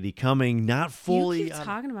 pale lady coming, not fully. You keep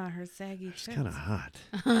talking about her saggy She's tits. kind of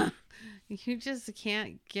hot. You just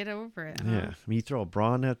can't get over it. Huh? Yeah, I mean, you throw a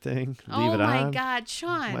bra in that thing, leave Oh it my on. God,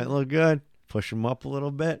 Sean! Might look good. Push him up a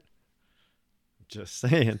little bit. Just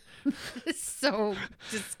saying. It's so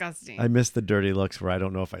disgusting. I miss the dirty looks where I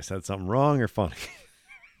don't know if I said something wrong or funny.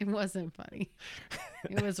 It wasn't funny.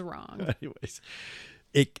 It was wrong. Anyways,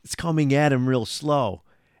 it's coming at him real slow.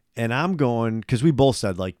 And I'm going, because we both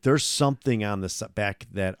said, like, there's something on the back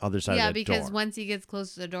that other side of Yeah, that because door. once he gets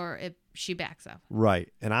close to the door, she backs up. Right.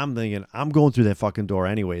 And I'm thinking, I'm going through that fucking door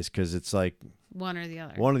anyways, because it's like One or the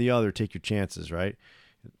other. one or the other, take your chances, right?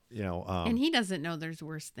 You know. And he doesn't know there's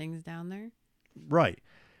worse things down there. Right.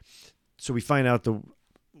 So we find out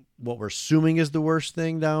what we're assuming is the worst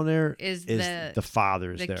thing down there Is the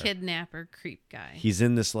father's The there. kidnapper creep guy. He's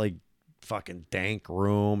in this like fucking dank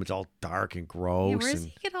room. It's all dark and gross. Yeah, where does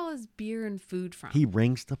and he get all his beer and food from? he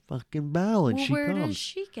rings the fucking bell and well, she where comes. does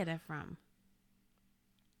she get it from?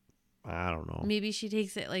 I don't know. Maybe she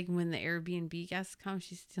takes it like when the Airbnb guests come,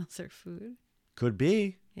 she steals her food. Could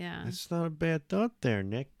be. Yeah. That's not a bad thought there,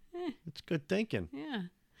 Nick. Eh. It's good thinking. Yeah.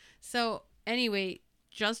 So anyway,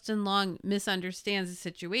 Justin Long misunderstands the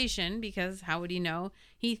situation because how would he know?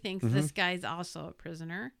 He thinks Mm-hmm. this guy's also a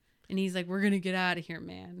prisoner. And he's like, we're going to get out of here,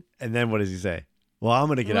 man. And then what does he say? Well, I'm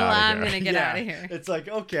gonna get Well, out of I'm here. gonna get Yeah. outta here. It's like,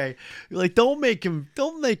 okay, like don't make him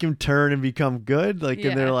turn and become good. Like,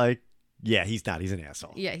 and they're Yeah. like, yeah, he's not. He's an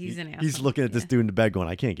asshole. Yeah, he's an He's asshole. looking at this Yeah. dude in the bed, going,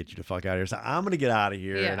 I can't get you the fuck out of here. So I'm gonna get out of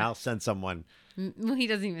here, Yeah. and I'll send someone. Well, he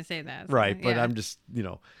doesn't even say that. so, Right, but yeah. I'm just,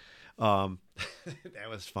 That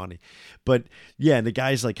was funny. But yeah, and the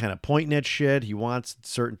guy's like kind of pointing at shit. He wants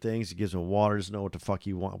certain things. He gives him water. Doesn't know what the fuck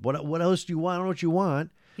you want. What else do you want? I don't know what you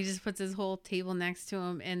want. He just puts his whole table next to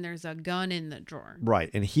him, and there's a gun in the drawer. Right.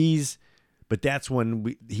 And but that's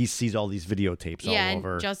when he sees all these videotapes all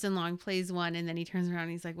over. And Justin Long plays one, and then he turns around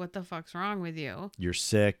and he's like, what the fuck's wrong with you? You're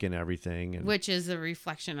sick and everything. And which is a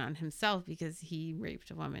reflection on himself because he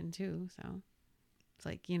raped a woman too. So it's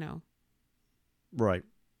like, right.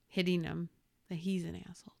 hitting him that he's an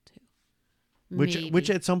asshole too. Which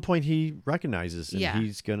at some point he recognizes, and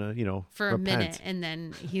he's gonna, for a repent. minute, and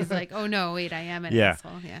then he's like, "Oh no, wait, I am an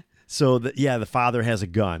asshole." Yeah. So the father has a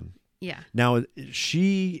gun. Yeah. Now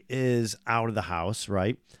she is out of the house,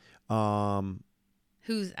 right?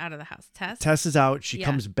 Who's out of the house? Tess. Tess is out. She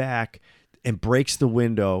comes back and breaks the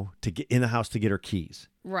window to get in the house to get her keys.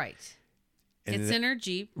 Right. And it's in her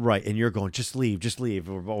Jeep. Right. And you're going, just leave.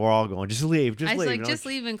 We're all going, just leave. I was like, just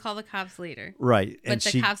leave and call the cops later. Right. But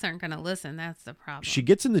the cops aren't going to listen. That's the problem. She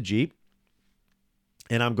gets in the Jeep,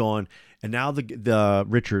 and I'm going, and now the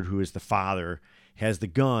Richard, who is the father, has the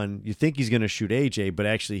gun. You think he's going to shoot AJ, but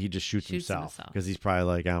actually he just shoots himself because he's probably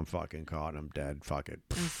like, I'm fucking caught. I'm dead. Fuck it.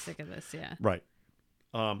 I'm sick of this. Yeah. Right.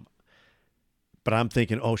 But I'm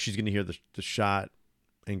thinking, oh, she's going to hear the shot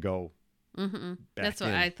and go. Mm-hmm. That's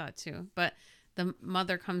what I thought too. But the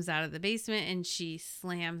mother comes out of the basement and she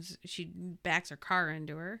backs her car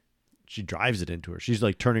into her. She drives it into her. She's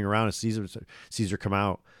like turning around and sees her come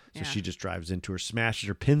out. So she just drives into her, smashes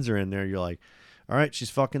her, pins her in there. You're like, all right, she's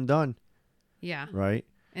fucking done. Yeah. Right.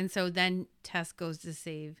 And so then Tess goes to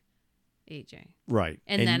save AJ. Right.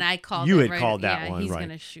 And then I called you it had called that one, he's right?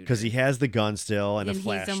 gonna shoot because he has the gun still and a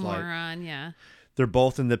flashlight. He's a moron. Yeah. They're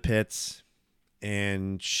both in the pits.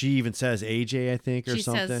 And she even says AJ, I think, or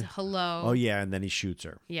something. She says hello. Oh, yeah. And then he shoots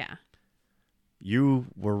her. Yeah. You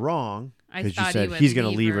were wrong because you said he's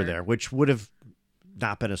going to leave her there, which would have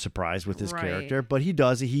not been a surprise with his character. But he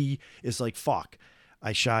does. He is like, fuck,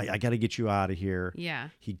 I got to get you out of here. Yeah.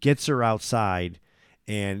 He gets her outside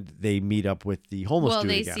and they meet up with the homeless dude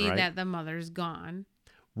again, Well, they see that the mother's gone.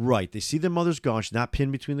 Right. They see the mother's gone. She's not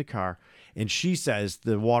pinned between the car. And she says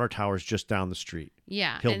the water tower's just down the street.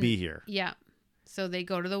 Yeah. He'll be here. Yeah. So they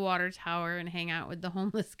go to the water tower and hang out with the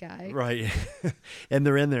homeless guy. Right. And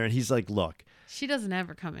they're in there and he's like, look. She doesn't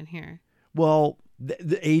ever come in here. Well,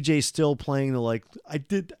 the AJ's still playing the like, I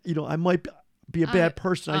did, I might be a bad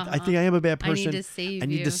person. I think I am a bad person. I need to save I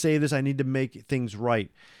need to save this. I need to make things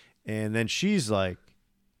right. And then she's like,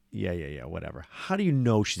 yeah, whatever. How do you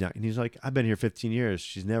know she's not? And he's like, I've been here 15 years.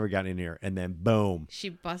 She's never gotten in here. And then boom. She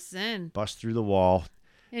busts in. Busts through the wall.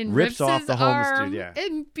 And rips off the homeless dude, yeah.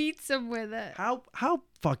 And beats him with it. How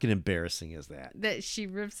fucking embarrassing is that? That she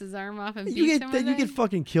rips his arm off and beats him with it? You get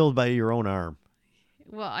fucking killed by your own arm.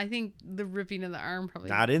 Well, I think the ripping of the arm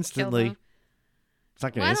probably not instantly. It's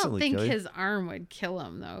not going to instantly kill you. I don't think his arm would kill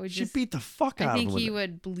him, though. She beat the fuck out of him. I think he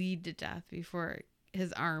would bleed to death before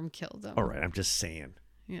his arm killed him. All right, I'm just saying.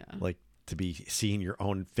 Yeah. Like, to be seeing your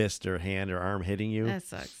own fist or hand or arm hitting you. That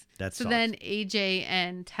sucks. So then AJ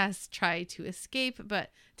and Tess try to escape,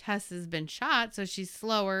 but Tess has been shot, so she's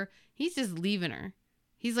slower. He's just leaving her.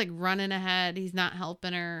 He's like running ahead. He's not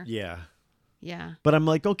helping her. Yeah. Yeah. But I'm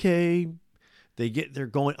like, okay, they're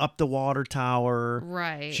going up the water tower.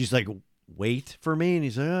 Right. She's like, wait for me. And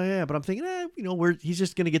he's like, oh yeah. But I'm thinking, he's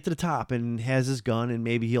just going to get to the top and has his gun and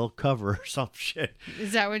maybe he'll cover or some shit.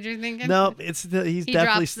 Is that what you're thinking? No, he's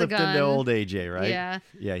definitely slipped into old AJ, right? Yeah.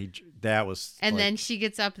 Yeah. That was. And then she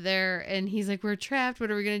gets up there and he's like, we're trapped. What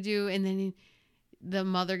are we going to do? And then the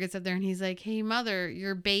mother gets up there and he's like, hey, mother,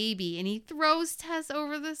 your baby. And he throws Tess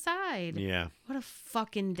over the side. Yeah. What a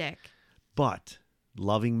fucking dick. But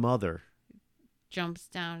loving mother jumps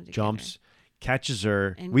down. Catches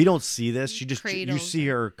her. And we don't see this. She just, you see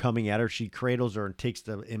her coming at her. She cradles her and takes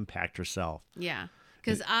the impact herself. Yeah.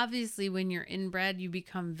 Because obviously when you're inbred, you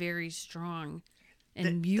become very strong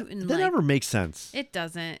and mutant. That never makes sense. It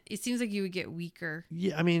doesn't. It seems like you would get weaker.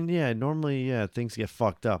 Yeah. I mean, yeah, normally, things get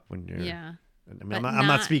fucked up when you're. Yeah. I mean, I'm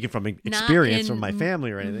not speaking from experience from my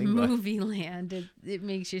family or anything. Movie land, it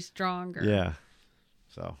makes you stronger. Yeah.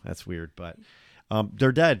 So that's weird. But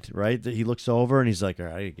they're dead, right? He looks over and he's like, all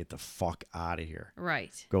right, I gotta get the fuck out of here.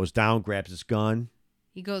 Right. Goes down, grabs his gun.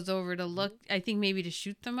 He goes over to look, I think maybe to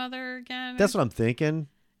shoot the mother again. That's what I'm thinking.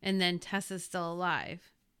 And then Tessa's still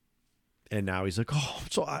alive. And now he's like, oh,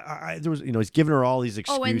 so there was, he's giving her all these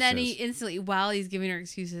excuses. Oh, and then he instantly, while he's giving her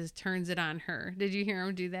excuses, turns it on her. Did you hear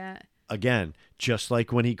him do that? Again, just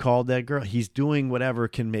like when he called that girl, he's doing whatever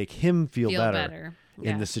can make him feel better.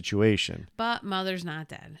 In the situation. But mother's not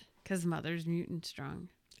dead because mother's mutant strong.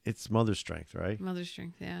 It's mother's strength, right? Mother's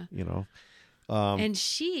strength, yeah. And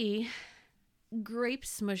she grape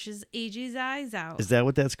smushes AJ's eyes out. Is that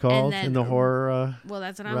what that's called then, in the horror? Well,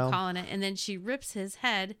 that's what realm? I'm calling it. And then she rips his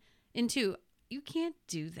head in two. You can't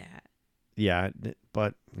do that. Yeah,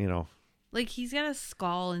 but Like, he's got a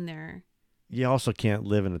skull in there. you also can't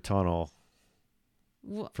live in a tunnel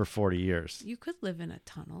Well, for 40 years. you could live in a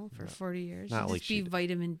tunnel for 40 years. Not You'd like just be she did.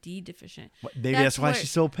 vitamin D deficient. Maybe that's why what- she's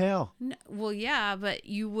so pale. Well, yeah, but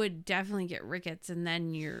you would definitely get rickets, and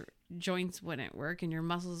then your joints wouldn't work, and your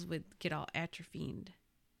muscles would get all atrophied.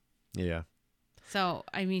 Yeah. So,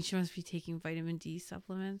 I mean, she must be taking vitamin D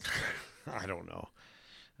supplements. I don't know.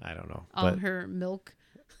 But her milk.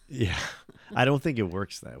 Yeah. I don't think it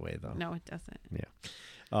works that way, though. No, it doesn't.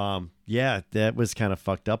 Yeah, that was kind of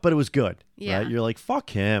fucked up, but it was good. Yeah. Right? You're like, fuck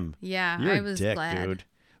him. Yeah, You're I a was dick, glad. dude.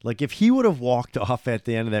 Like, if he would have walked off at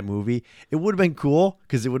the end of that movie, it would have been cool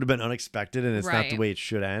because it would have been unexpected and it's not the Right. way it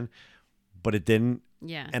should end. But it didn't,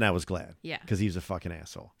 Yeah. and I was glad. Yeah. Because he was a fucking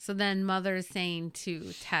asshole. So then mother's saying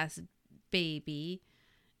to Tess, baby,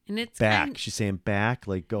 and it's Back. kind- She's saying back,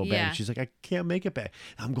 like, go back. Yeah. And she's like, I can't make it back.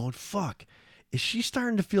 I'm going, fuck. Is she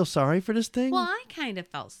starting to feel sorry for this thing? Well, I kind of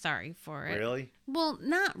felt sorry for it. Really? Well,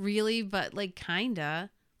 not really, but like kinda.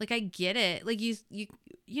 Like, I get it. Like,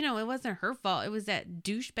 you know, it wasn't her fault. It was that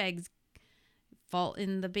douchebag's fault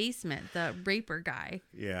in the basement, the raper guy.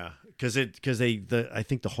 Yeah. Because I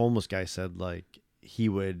think the homeless guy said, like, he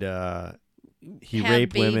would, he Have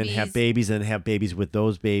raped women, babies. have babies, and have babies with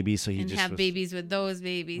those babies. So he And just have was, babies with those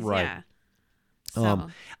babies. Right. Yeah. So,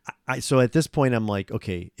 So at this point, I'm like,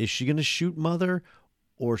 okay, is she going to shoot mother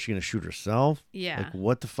or is she going to shoot herself? yeah. Like,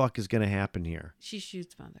 what the fuck is going to happen here? She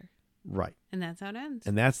shoots mother. Right. And that's how it ends.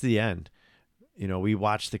 And that's the end. We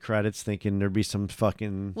watched the credits thinking there'd be some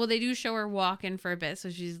fucking. Well, they do show her walking for a bit, so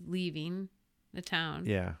she's leaving the town.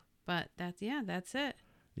 Yeah. But that's it.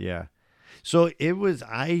 Yeah. So it was,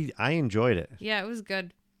 I enjoyed it. Yeah, it was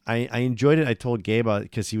good. I enjoyed it. I told Gabe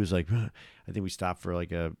because he was like, I think we stopped for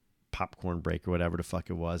like a popcorn break or whatever the fuck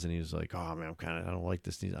it was. And he was like, oh man, I don't like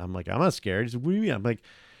this. I'm like, I'm not scared. He's like, what do you mean? I'm like,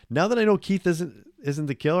 now that I know Keith isn't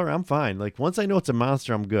the killer, I'm fine. Like, once I know it's a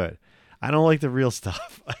monster, I'm good. I don't like the real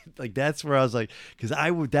stuff. Like, that's where I was like, because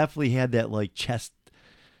I would definitely had that like chest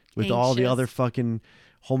with all the Anxious. other fucking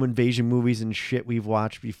home invasion movies and shit we've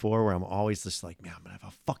watched before, where I'm always just like, man, I'm gonna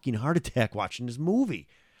have a fucking heart attack watching this movie.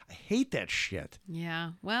 I hate that shit.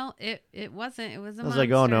 Yeah. Well, it wasn't. It was a I was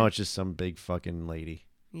like, oh no, monster. it's just some big fucking lady.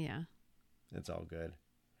 Yeah. It's all good.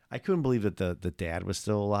 I couldn't believe that the dad was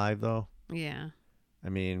still alive though. Yeah. I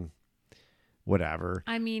mean, whatever.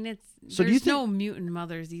 I mean, So do there's you no mutant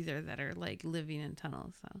mothers either that are like living in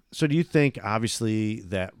tunnels. So do you think obviously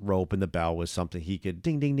that rope and the bell was something he could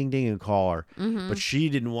ding ding ding ding and call her, but she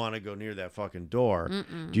didn't want to go near that fucking door?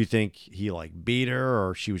 Do you think he like beat her,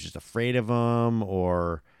 or she was just afraid of him,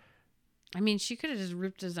 or? I mean, she could have just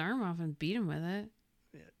ripped his arm off and beat him with it.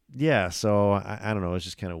 Yeah, so I don't know. It's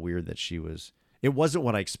just kind of weird that she was. It wasn't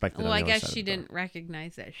what I expected. Well, on I the other guess side of she the door. didn't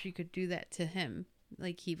recognize that she could do that to him.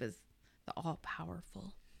 Like, he was the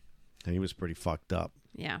all-powerful. And he was pretty fucked up.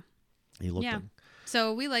 Yeah. He looked. Yeah. Like,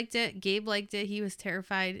 So we liked it. Gabe liked it. He was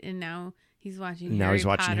terrified, and now he's watching. now Harry he's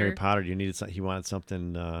watching Potter. Harry Potter. He wanted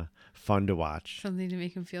something fun to watch. Something to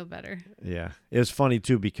make him feel better. Yeah, it was funny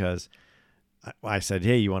too because I said,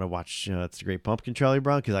 "Hey, you want to watch It's the Great Pumpkin, Charlie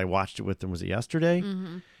Brown?" Because I watched it with him. Was it yesterday?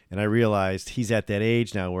 Mm-hmm. And I realized he's at that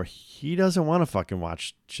age now where he doesn't want to fucking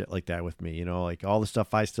watch shit like that with me. Like all the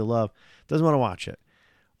stuff I still love, doesn't want to watch it.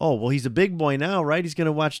 Oh, well, he's a big boy now, right? He's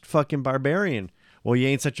gonna watch fucking Barbarian. Well, you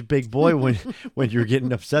ain't such a big boy when you're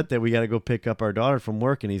getting upset that we got to go pick up our daughter from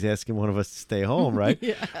work and he's asking one of us to stay home, right?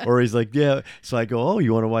 Yeah. Or he's like, yeah. So I go, oh,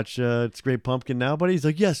 you want to watch It's a Great Pumpkin now, buddy? He's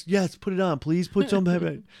like, yes, put it on, please. Put some.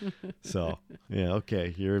 So, yeah,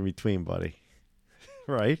 okay. You're in between, buddy.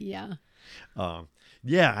 Right? Yeah.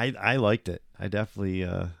 Yeah, I liked it. I definitely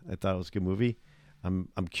I thought it was a good movie. I'm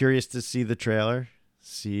curious to see the trailer,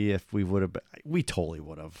 see if we would have. We totally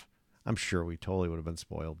would have. I'm sure we totally would have been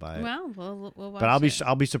spoiled by it. Well, we'll watch But it.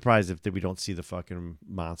 I'll be surprised if we don't see the fucking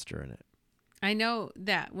monster in it. I know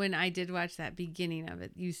that when I did watch that beginning of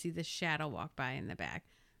it, you see the shadow walk by in the back.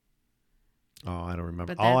 Oh, I don't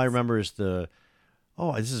remember. But All I that's- remember is this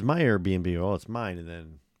is my Airbnb. Oh, it's mine. And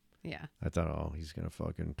then Yeah. I thought, oh, he's gonna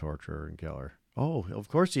fucking torture her and kill her. Oh, of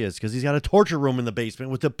course he is, because he's got a torture room in the basement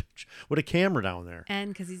with a camera down there,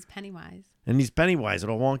 And because he's Pennywise. and he's Pennywise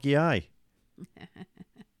with a wonky eye.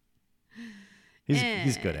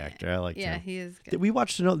 He's a good actor. I like Yeah, him. he is good.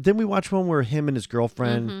 Didn't we watch one where him and his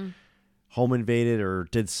girlfriend Mhm. home invaded or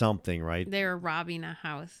did something, right? They were robbing a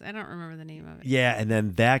house. I don't remember the name of it. Yeah, and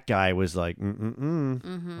then that guy was like, I'm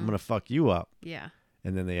Mm-hmm. gonna fuck you up. Yeah.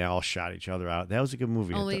 and then they all shot each other out. That was a good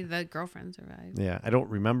movie. Only the girlfriend survived. Yeah, I don't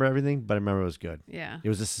remember everything, but I remember it was good. Yeah. It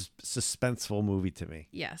was a suspenseful movie to me.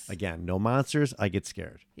 Yes. Again, no monsters. I get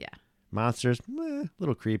scared. Yeah. Monsters, a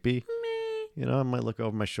little creepy. Meh. You know, I might look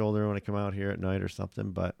over my shoulder when I come out here at night or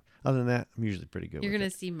something, but other than that, I'm usually pretty good. You're going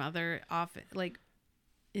to see Mother off, like,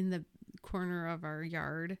 in the corner of our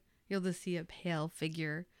yard. You'll just see a pale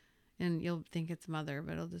figure, and you'll think it's Mother,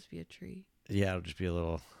 but it'll just be a tree. Yeah, it'll just be a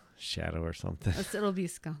little shadow or something. It'll be a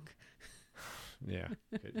skunk. Yeah,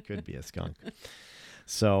 could be a skunk.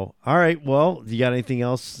 So, all right. Well, you got anything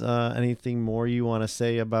else? Anything more you want to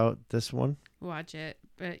say about this one? Watch it,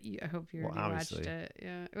 but I hope you already watched it.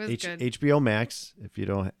 Yeah, it was good. HBO Max. If you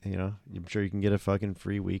don't, I'm sure you can get a fucking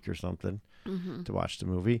free week or something to watch the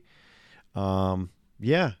movie.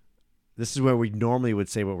 Yeah. This is where we normally would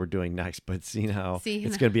say what we're doing next, but it's going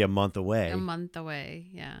to be a month away. A month away,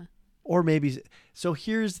 yeah. Or maybe. So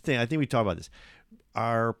here's the thing. I think we talked about this.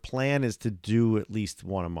 Our plan is to do at least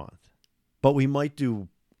one a month, but we might do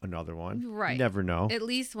another one. Right. You never know. At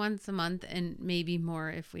least once a month, and maybe more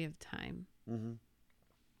if we have time. Mm-hmm.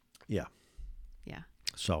 Yeah. Yeah.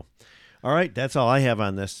 So, all right. That's all I have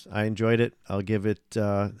on this. I enjoyed it. I'll give it.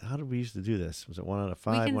 How did we used to do this? Was it 1 out of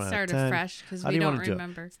 5? We can 1 start out of 10? afresh because How we do you don't wanna do it?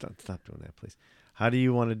 remember. Stop doing that, please. How do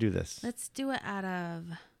you want to do this? Let's do it out of.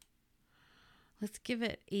 Let's give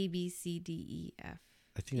it A, B, C, D, E, F.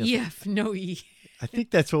 I think that's E, F, no E. I think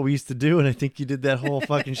that's what we used to do, and I think you did that whole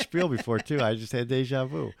fucking spiel before too. I just had deja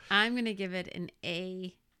vu. I'm gonna give it an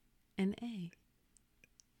A. An A.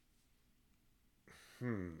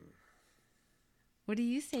 What do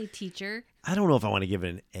you say, teacher? I don't know if I want to give it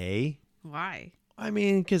an A. Why? I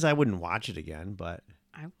mean, because I wouldn't watch it again, but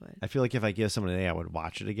I would. I feel like if I give someone an A, I would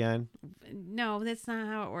watch it again. No, that's not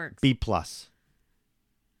how it works. B plus.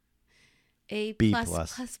 A B plus,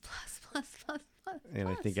 plus. plus, plus, plus, plus, plus. And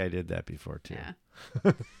I think I did that before too.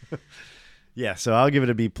 Yeah. Yeah, so I'll give it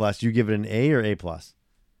a B plus. You give it an A or A plus?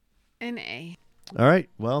 An A. All right.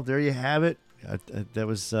 Well, there you have it. That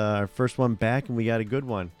was our first one back, and we got a good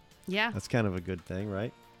one. Yeah. That's kind of a good thing,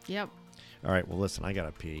 right? Yep. All right. Well, listen, I got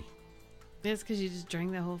to pee. It's because you just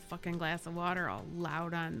drank the whole fucking glass of water all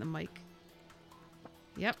loud on the mic.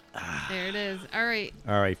 Yep. There it is. All right.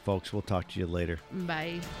 All right, folks. We'll talk to you later.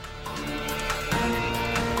 Bye.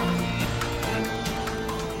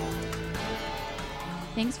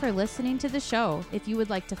 Thanks for listening to the show. If you would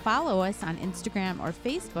like to follow us on Instagram or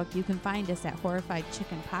Facebook, you can find us at Horrified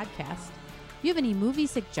Chicken Podcast. If you have any movie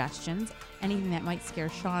suggestions, anything that might scare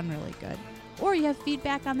Sean really good, or you have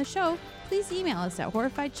feedback on the show, please email us at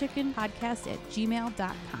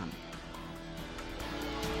horrifiedchickenpodcast@gmail.com.